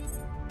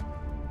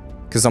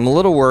 Because I'm a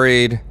little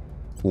worried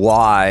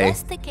why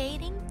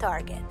Investigating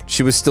target.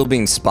 she was still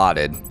being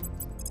spotted.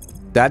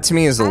 That to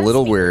me is a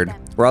little weird.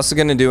 We're also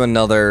gonna do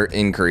another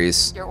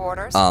increase. Your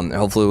orders?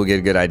 Hopefully we'll get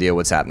a good idea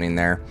what's happening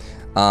there.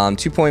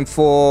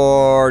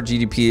 2.4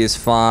 GDP is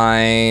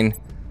fine.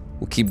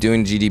 We'll keep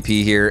doing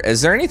GDP here.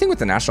 Is there anything with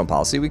the national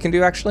policy we can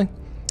do actually?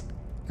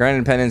 Grand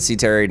independency,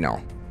 Terry?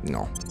 No.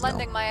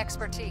 Lending my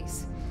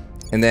expertise.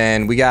 And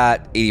then we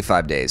got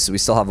 85 days, so we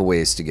still have a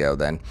ways to go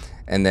then.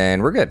 And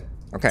then we're good.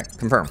 Okay,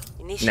 confirm.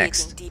 Initiating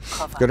Next. deep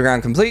cover. Go to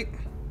ground complete.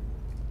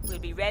 We'll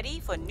be ready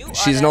for new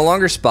She's orders. no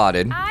longer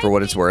spotted, for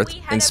what it's worth.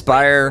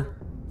 Inspire.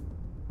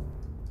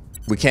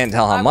 We can't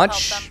tell how I will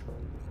much.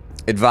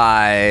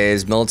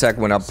 Advise. Militech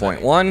went up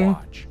 0.1.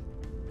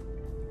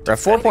 We're at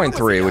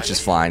 4.3, which is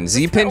fine.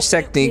 Z-pinch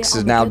techniques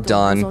is now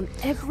done,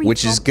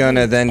 which is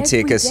gonna then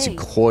take us to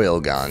coil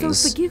So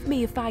guns. forgive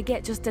me if I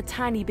get just a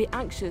tiny bit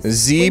anxious.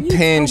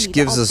 Z-pinch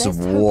gives us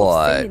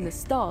what? In the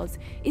stars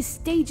is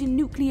staging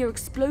nuclear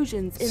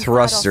explosions inside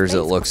Thrusters, our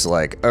it looks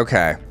like.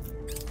 Okay.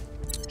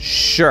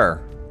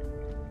 Sure.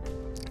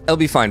 It'll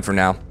be fine for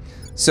now.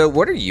 So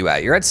what are you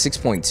at? You're at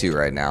 6.2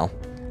 right now.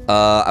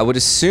 I would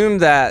assume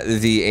that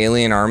the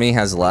alien army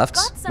has left.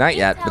 got some Not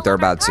yet, intel but they're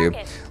on our about to.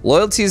 target.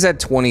 Loyalty is at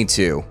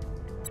 22.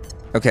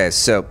 Okay,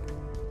 so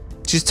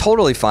she's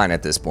totally fine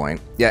at this point.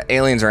 Yeah,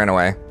 aliens ran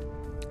away.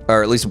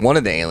 Or at least one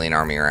of the alien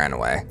army ran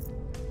away.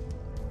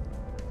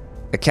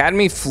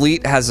 Academy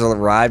fleet has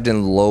arrived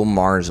in low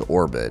Mars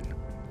orbit.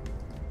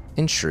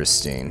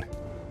 Interesting.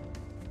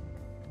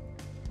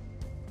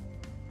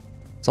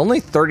 It's only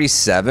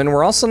 37.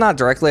 We're also not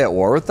directly at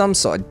war with them,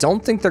 so I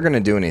don't think they're going to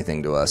do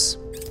anything to us.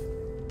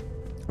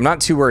 I'm not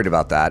too worried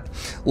about that.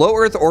 Low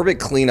Earth orbit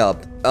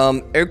cleanup.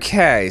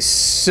 Okay,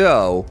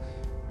 so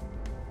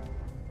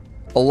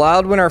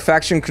allowed when our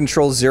faction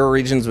controls 0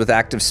 regions with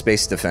active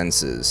space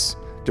defenses.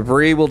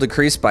 Debris will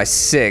decrease by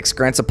 6.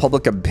 Grants a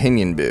public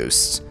opinion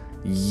boost.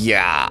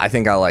 Yeah, I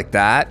think I like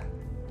that.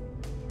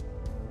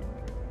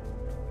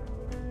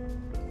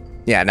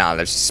 Yeah, no,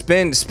 there's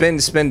spend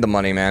the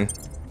money, man.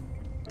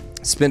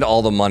 Spend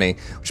all the money.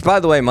 Which, by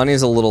the way, money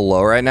is a little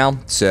low right now,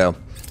 so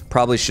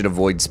probably should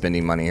avoid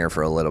spending money here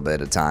for a little bit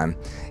of time.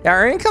 Yeah,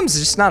 our income's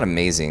just not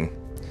amazing.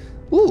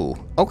 Ooh,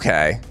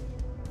 okay.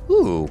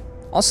 Ooh,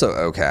 also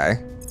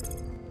okay.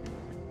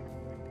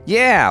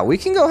 Yeah, we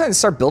can go ahead and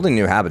start building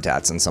new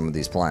habitats on some of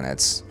these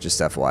planets. Just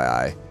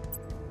FYI.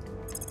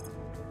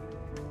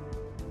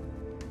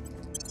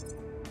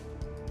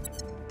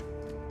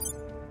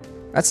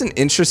 That's an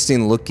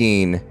interesting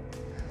looking...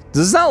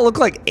 Does that look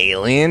like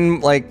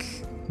alien, like,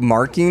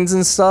 markings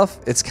and stuff?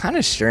 It's kind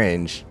of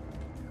strange.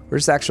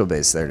 Where's the actual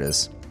base? There it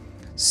is.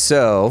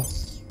 So,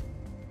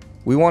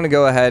 we want to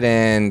go ahead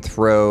and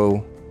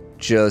throw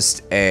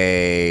just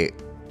a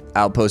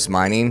outpost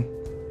mining.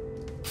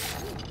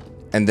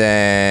 And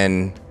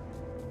then,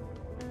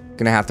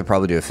 gonna have to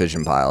probably do a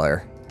fission pile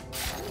here.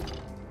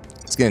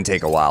 It's gonna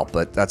take a while,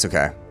 but that's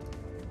okay.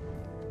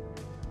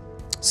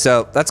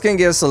 So that's gonna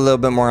get us a little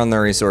bit more on the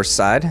resource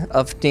side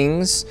of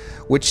things,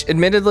 which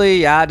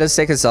admittedly, yeah, it does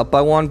take us up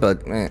by 1,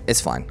 but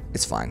it's fine.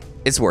 It's fine.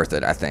 It's worth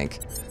it, I think.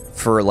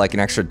 For like an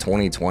extra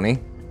 2020,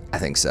 I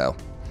think so.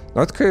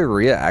 North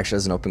Korea actually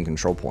has an open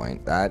control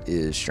point. That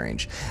is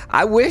strange.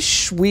 I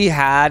wish we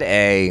had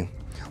a...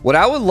 What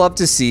I would love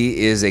to see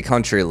is a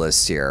country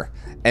list here.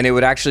 And it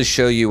would actually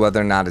show you whether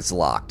or not it's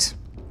locked.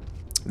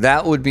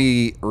 That would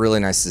be really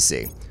nice to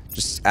see.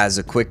 Just as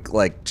a quick,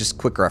 like, just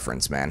quick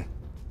reference, man.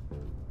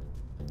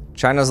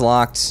 China's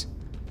locked.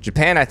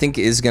 Japan, I think,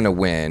 is going to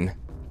win.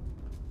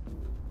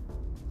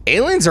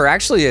 Aliens are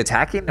actually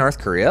attacking North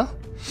Korea?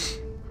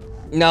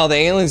 No, the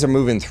aliens are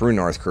moving through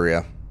North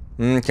Korea.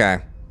 Okay.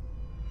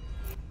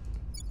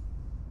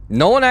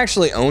 No one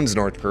actually owns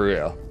North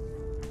Korea.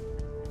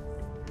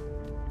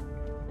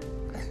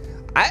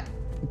 I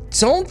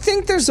don't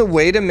think there's a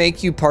way to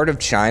make you part of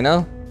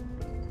China.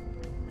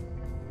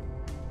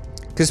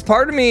 Because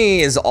part of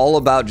me is all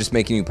about just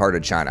making you part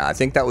of China. I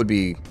think that would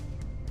be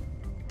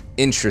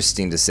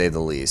interesting to say the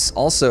least.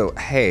 Also,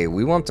 hey,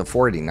 we went up to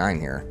 489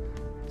 here.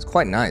 It's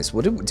quite nice.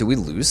 What did we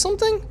lose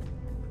something?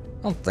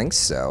 I don't think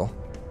so.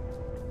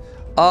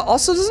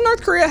 Also, doesn't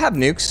North Korea have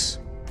nukes?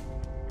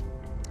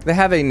 They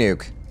have a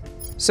nuke.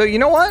 So you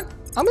know what?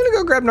 I'm gonna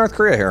go grab North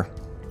Korea here.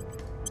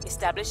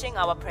 Establishing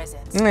our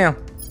presence. Yeah.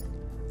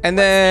 And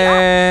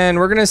then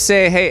we're gonna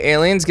say, hey,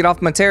 aliens, get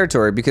off my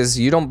territory because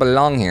you don't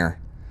belong here.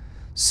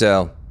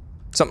 So,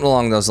 something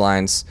along those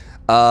lines.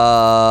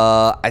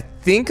 I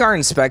think our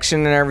inspection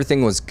and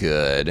everything was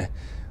good.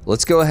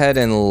 Let's go ahead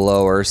and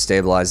lower,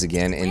 stabilize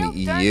again in the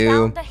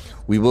EU.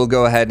 We will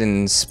go ahead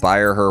and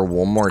inspire her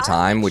one more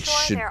time, which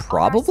should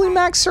probably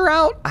max her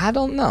out. I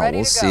don't know.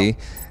 We'll see.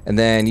 And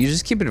then you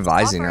just keep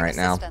advising right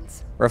now.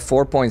 We're at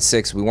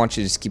 4.6. We want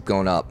you to just keep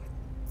going up.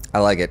 I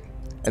like it.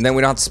 And then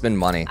we don't have to spend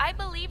money. I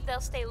believe they'll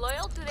stay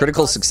loyal to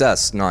Critical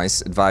success.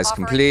 Nice. Advise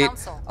complete.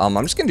 I'm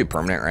just going to do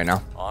permanent right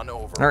now. On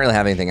over. I don't really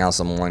have anything else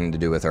I'm wanting to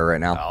do with her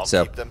right now. I'll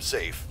so keep them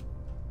safe.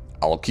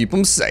 I'll keep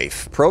them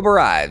safe. Probe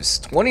arrives.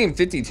 20 and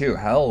 52.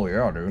 Hell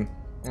yeah, dude.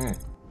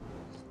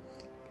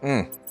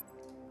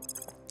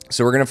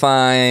 So we're going to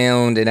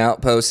find an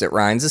outpost at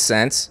Rhine's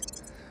Ascent.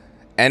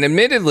 And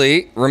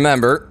admittedly,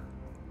 remember,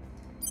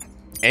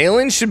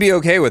 aliens should be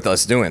okay with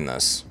us doing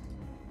this.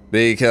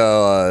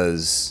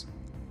 Because...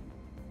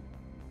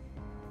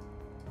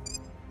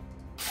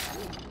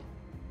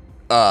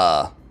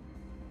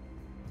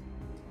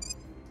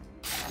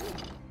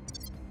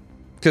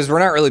 because we're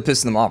not really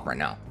pissing them off right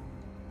now.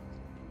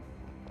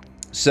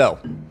 So,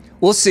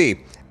 we'll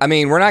see. I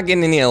mean, we're not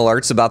getting any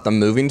alerts about them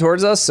moving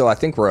towards us, so I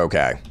think we're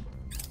okay.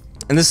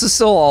 And this is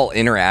still all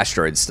inner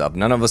asteroid stuff.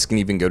 None of us can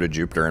even go to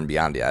Jupiter and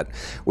beyond yet,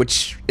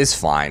 which is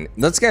fine.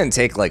 That's going to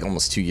take like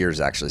almost 2 years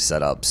to actually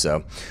set up.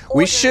 So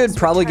we should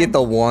probably get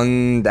the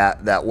one,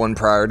 that one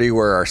priority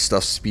where our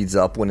stuff speeds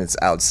up when it's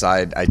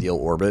outside ideal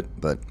orbit.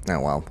 But, oh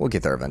well, we'll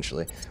get there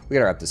eventually. We got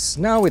to wrap this.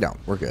 No, we don't.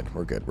 We're good.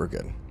 We're good. We're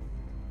good.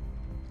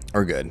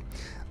 We're good.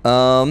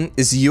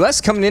 Is the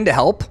U.S. coming in to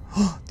help?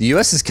 The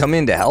U.S. is coming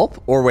in to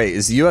help? Or wait,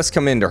 is the U.S.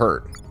 coming in to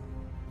hurt?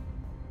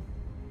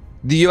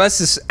 The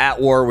U.S. is at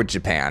war with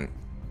Japan.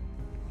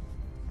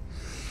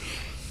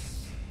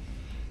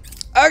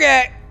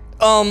 Okay,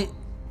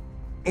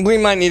 we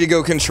might need to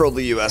go control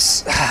the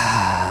U.S.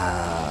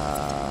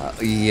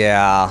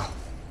 Yeah.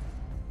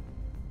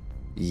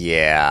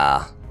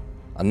 Yeah.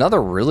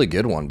 Another really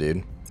good one,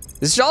 dude.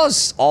 This is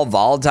just all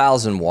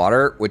volatiles and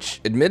water,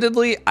 which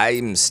admittedly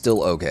I'm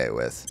still okay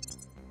with.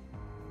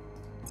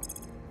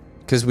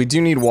 Because we do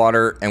need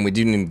water and we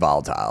do need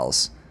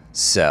volatiles.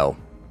 So.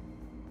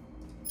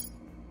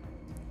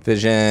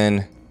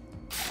 Fission.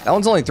 That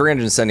one's only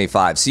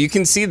 375. So you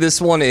can see this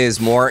one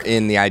is more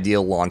in the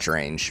ideal launch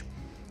range.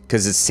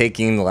 Because it's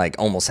taking like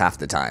almost half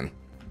the time.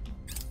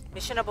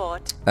 Mission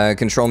abort.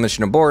 Control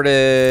mission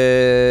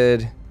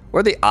aborted. What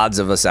are the odds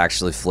of us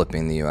actually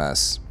flipping the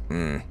US?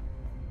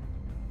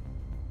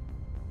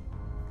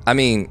 I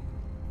mean,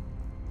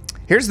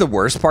 here's the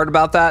worst part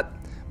about that.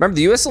 Remember,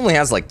 the US only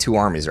has like 2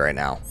 armies right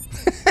now.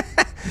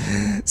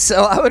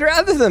 So I would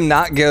rather them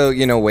not go,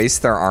 you know,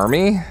 waste their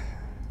army.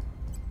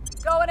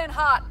 Going in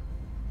hot.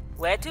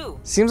 Where to?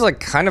 Seems like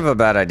kind of a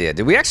bad idea.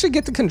 Did we actually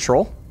get the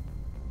control?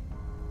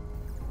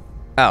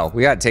 Oh,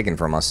 we got it taken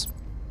from us.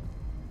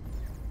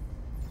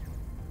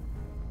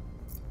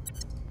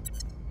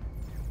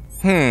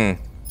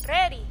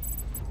 Ready.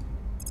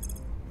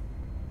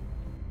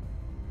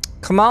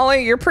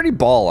 Kamali, you're pretty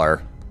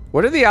baller.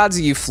 What are the odds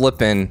of you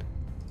flipping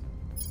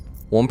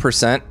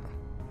 1%?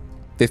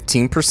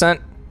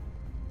 15%?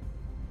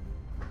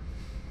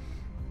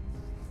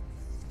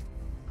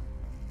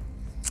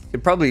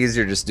 It'd probably be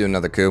easier just to do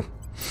another coup.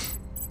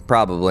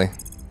 Probably.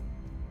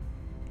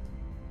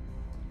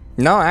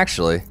 No,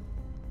 actually.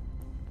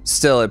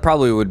 Still, it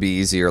probably would be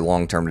easier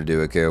long-term to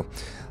do a coup.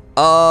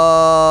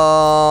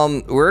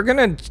 We're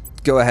gonna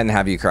go ahead and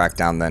have you crack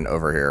down then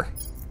over here.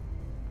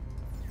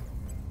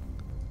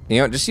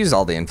 You know, just use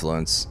all the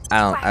influence.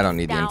 I don't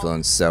need the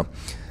influence, so.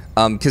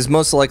 Because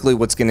most likely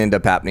what's gonna end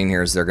up happening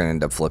here is they're gonna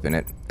end up flipping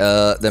it.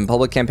 Then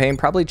public campaign,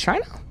 probably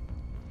China?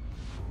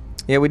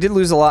 Yeah, we did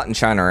lose a lot in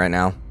China right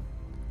now.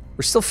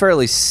 We're still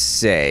fairly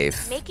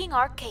safe. Making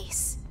our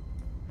case.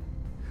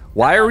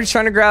 Why are we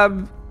trying to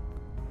grab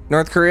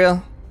North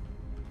Korea?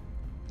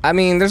 I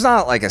mean, there's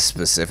not like a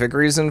specific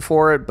reason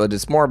for it, but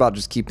it's more about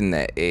just keeping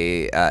the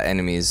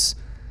enemies,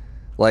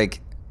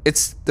 like,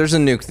 there's a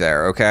nuke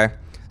there, okay?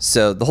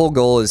 So the whole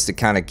goal is to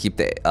kind of keep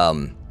the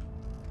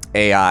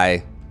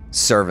AI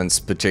servants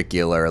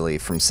particularly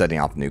from setting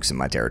off nukes in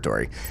my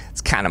territory.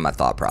 It's kind of my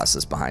thought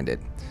process behind it.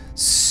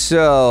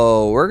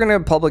 So we're gonna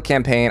public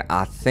campaign.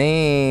 I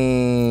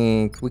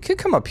think we could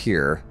come up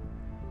here.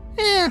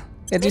 Yeah,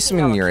 do some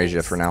in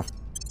Eurasia for now.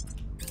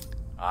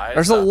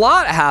 There's a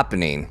lot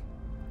happening.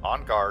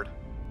 On guard.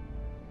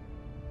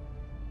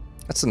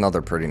 That's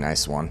another pretty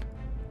nice one.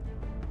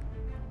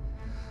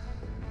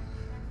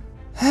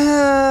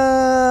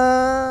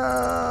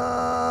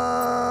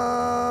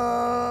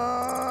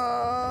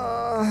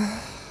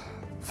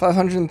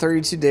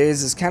 532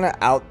 days is kind of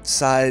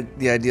outside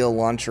the ideal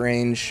launch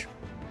range.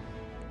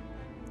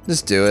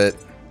 Just do it.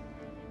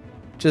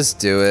 Just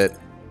do it.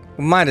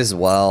 Might as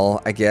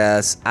well, I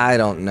guess. I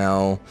don't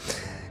know.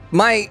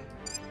 My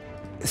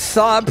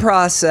thought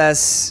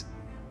process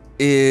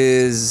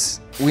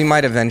is we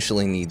might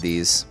eventually need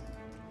these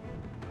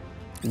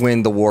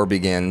when the war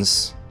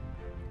begins.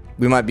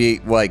 We might be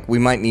like, we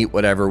might need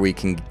whatever we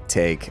can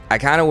take. I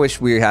kind of wish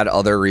we had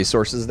other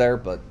resources there,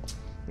 but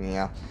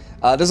yeah.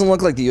 Doesn't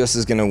look like the US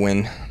is gonna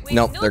win.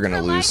 Nope, they're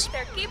gonna lose.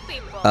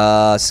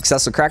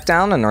 Successful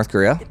crackdown on North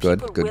Korea.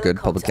 Good.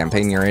 Public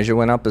campaign in Eurasia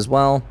went up as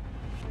well.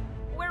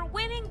 We're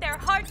winning their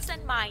hearts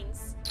and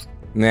minds.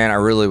 Man, I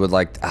really would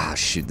like,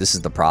 shoot, this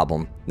is the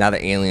problem. Now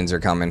the aliens are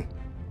coming.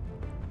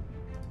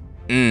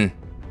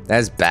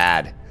 That's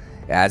bad.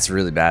 Yeah, that's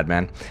really bad,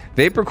 man.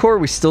 Vapor core,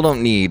 we still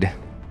don't need.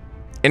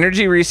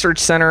 Energy Research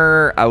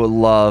Center, I would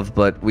love,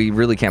 but we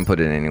really can't put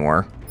it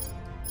anywhere.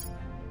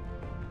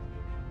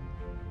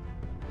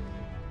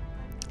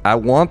 I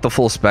want the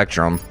full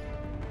spectrum.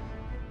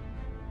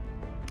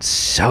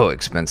 So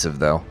expensive,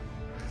 though.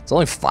 It's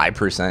only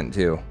 5%,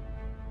 too.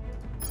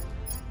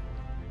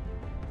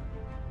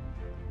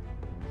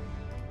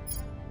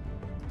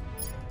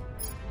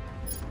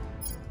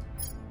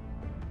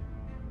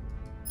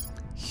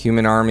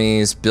 Human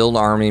armies, build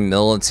army,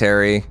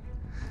 military.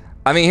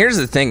 I mean, here's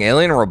the thing.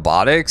 Alien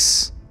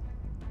robotics.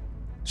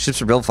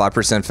 Ships are built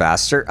 5%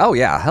 faster. Oh,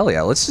 yeah. Hell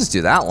yeah. Let's just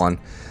do that one.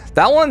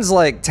 That one's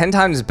like 10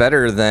 times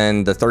better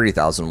than the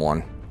 30,000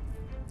 one.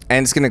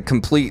 And it's going to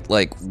complete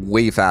like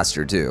way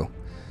faster too.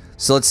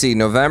 So let's see.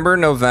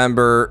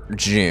 November,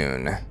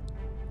 June.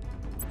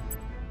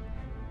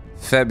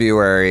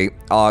 February,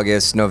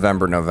 August,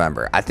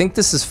 November. I think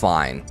this is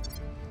fine.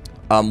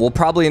 We'll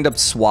probably end up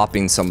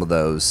swapping some of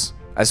those.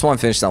 I just want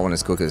to finish that one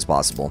as quickly as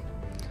possible.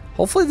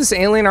 Hopefully this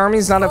alien army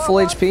is not at full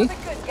HP.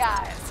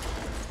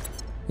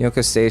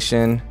 Yoko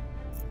Station.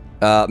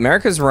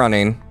 America's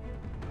running.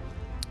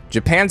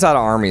 Japan's out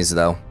of armies,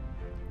 though.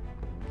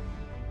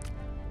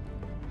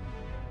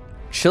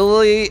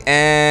 Chile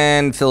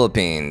and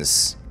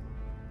Philippines.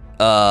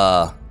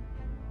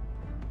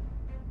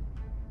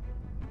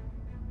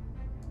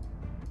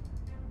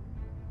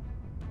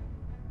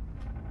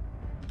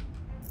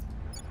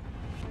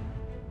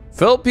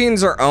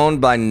 Philippines are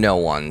owned by no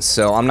one,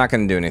 so I'm not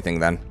going to do anything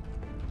then.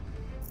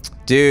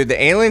 Dude, the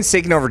aliens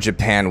taking over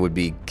Japan would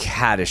be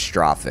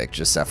catastrophic,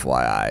 just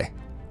FYI.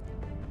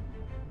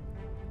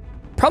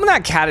 Probably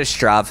not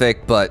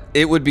catastrophic, but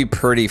it would be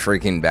pretty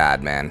freaking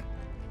bad, man.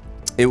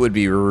 It would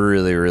be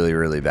really, really,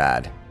 really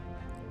bad.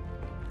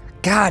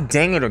 God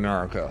dang it,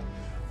 America.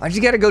 Why'd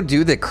you gotta go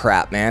do the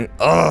crap, man?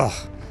 Ugh.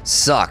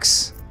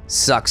 Sucks.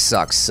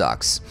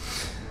 Sucks.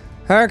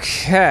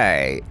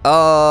 Okay.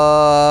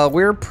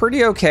 We're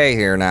pretty okay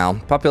here now.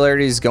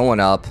 Popularity's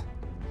going up.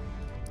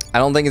 I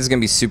don't think it's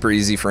gonna be super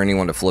easy for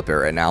anyone to flip it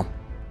right now.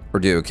 Or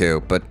do a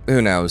coup, but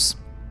who knows?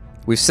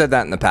 We've said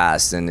that in the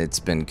past, and it's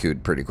been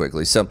couped pretty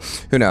quickly, so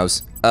who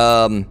knows?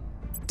 Diana,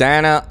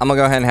 I'm gonna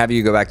go ahead and have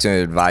you go back to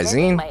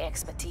advising. My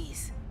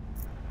expertise.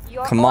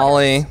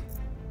 Kamali.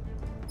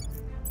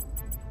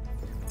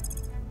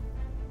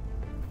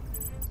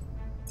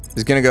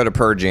 Is gonna go to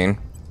purging.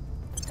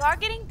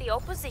 Targeting the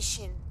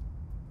opposition.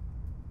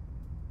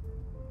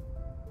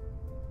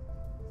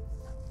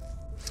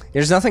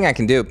 There's nothing I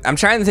can do. I'm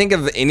trying to think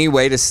of any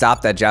way to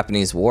stop that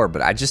Japanese war,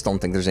 but I just don't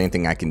think there's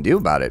anything I can do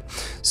about it.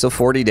 So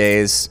 40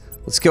 days.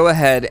 Let's go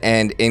ahead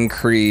and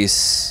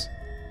increase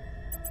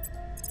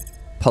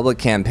public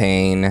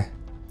campaign.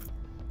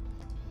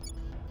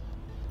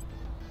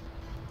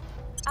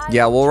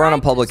 Yeah, we'll run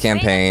a public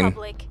campaign.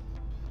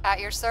 At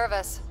your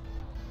service.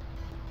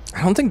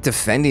 I don't think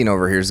defending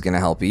over here is going to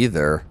help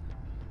either.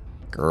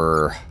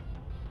 Grr.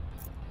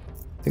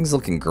 Things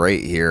looking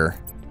great here.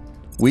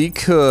 We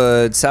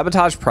could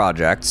sabotage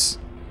projects.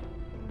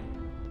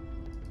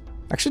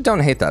 Actually, don't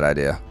hate that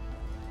idea.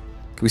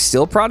 Can we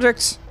steal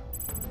projects?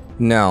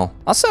 No.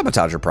 I'll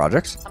sabotage your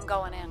projects. I'm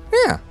going in.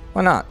 Yeah,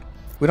 why not?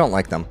 We don't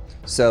like them.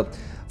 So,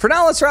 for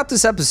now, let's wrap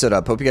this episode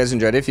up. Hope you guys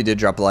enjoyed it. If you did,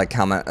 drop a like,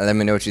 comment, let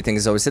me know what you think.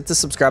 As always, hit the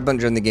subscribe button,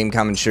 join the game,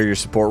 comment, share your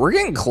support. We're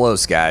getting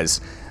close,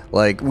 guys.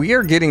 Like, we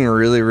are getting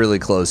really, really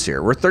close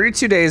here. We're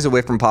 32 days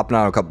away from popping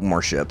out a couple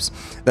more ships.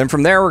 Then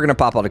from there, we're going to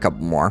pop out a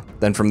couple more.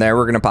 Then from there,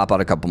 we're going to pop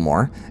out a couple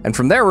more. And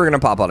from there, we're going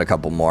to pop out a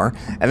couple more.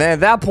 And then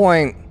at that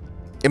point,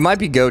 It might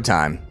be go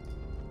time.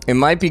 It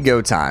might be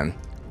go time.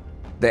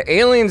 The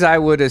aliens, I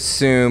would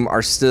assume,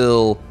 are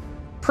still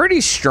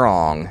pretty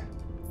strong.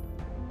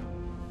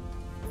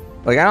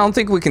 Like, I don't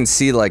think we can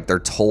see, like, their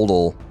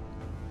total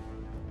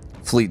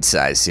fleet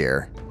size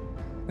here.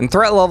 And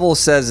threat level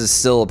says it's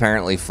still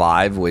apparently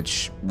 5,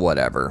 which,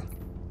 whatever.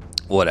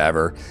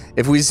 Whatever.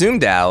 If we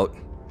zoomed out,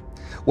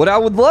 what I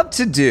would love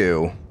to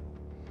do,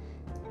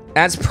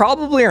 that's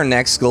probably our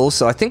next goal.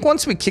 So I think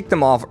once we kick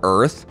them off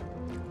Earth,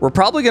 we're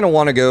probably going to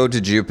want to go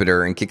to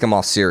Jupiter and kick them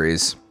off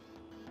Ceres.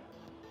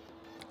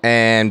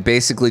 And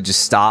basically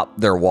just stop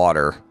their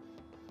water.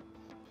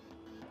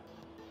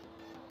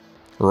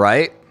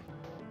 Right?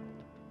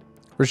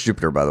 Where's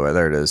Jupiter, by the way?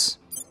 There it is.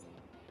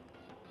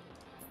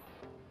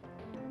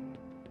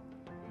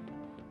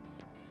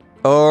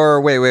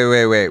 Or, wait.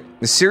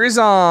 The Ceres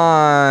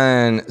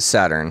on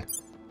Saturn.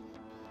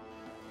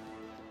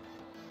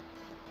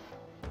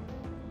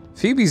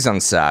 Phoebe's on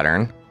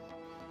Saturn.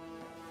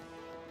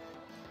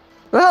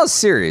 What the hell is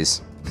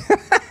Ceres?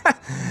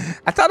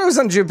 I thought it was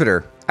on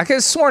Jupiter. I could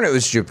have sworn it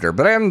was Jupiter,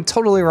 but I am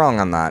totally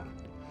wrong on that.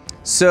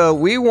 So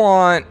we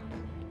want...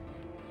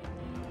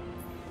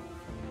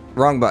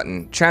 Wrong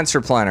button.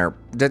 Transfer planner.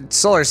 The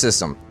solar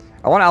system.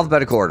 I want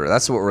alphabetical order.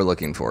 That's what we're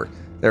looking for.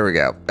 There we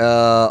go.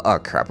 Oh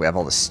crap. We have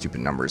all the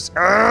stupid numbers.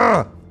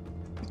 There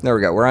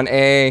we go. We're on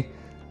A,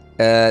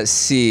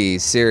 C,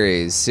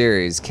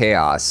 Ceres,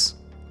 Chaos.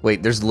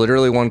 Wait, there's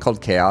literally one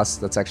called Chaos.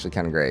 That's actually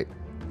kind of great.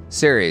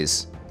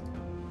 Ceres.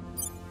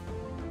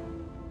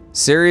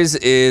 Ceres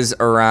is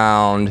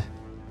around...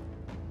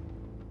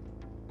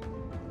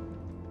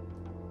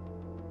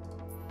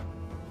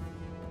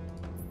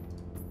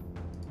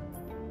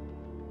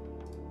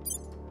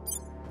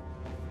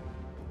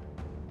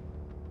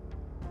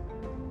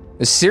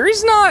 Is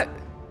Ceres not...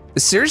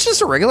 Is Ceres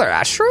just a regular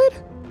asteroid?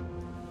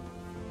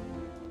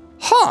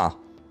 Huh.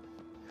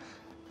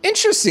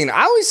 Interesting.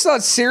 I always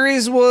thought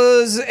Ceres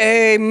was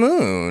a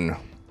moon.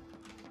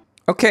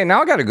 Okay,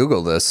 now I gotta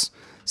Google this.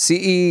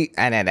 C-E-R-E-S.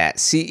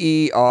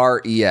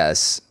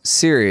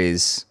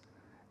 Ceres.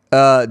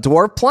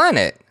 Dwarf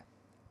planet.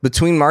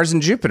 Between Mars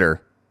and Jupiter.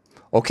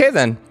 Okay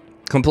then.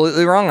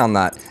 Completely wrong on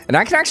that. And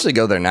I can actually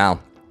go there now.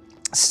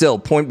 Still,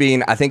 point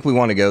being, I think we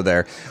want to go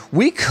there.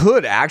 We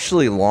could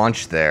actually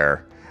launch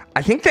there.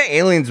 I think the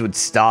aliens would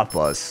stop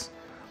us.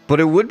 But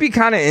it would be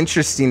kind of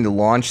interesting to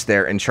launch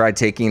there and try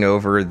taking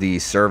over the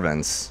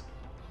servants.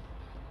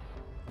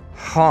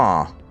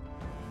 Huh.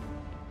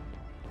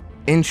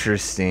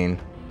 Interesting.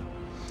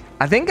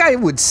 I think I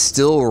would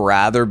still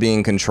rather be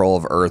in control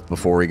of Earth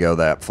before we go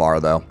that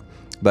far, though.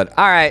 But,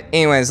 alright.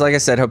 Anyways, like I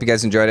said, hope you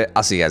guys enjoyed it.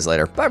 I'll see you guys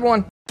later. Bye,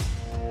 everyone.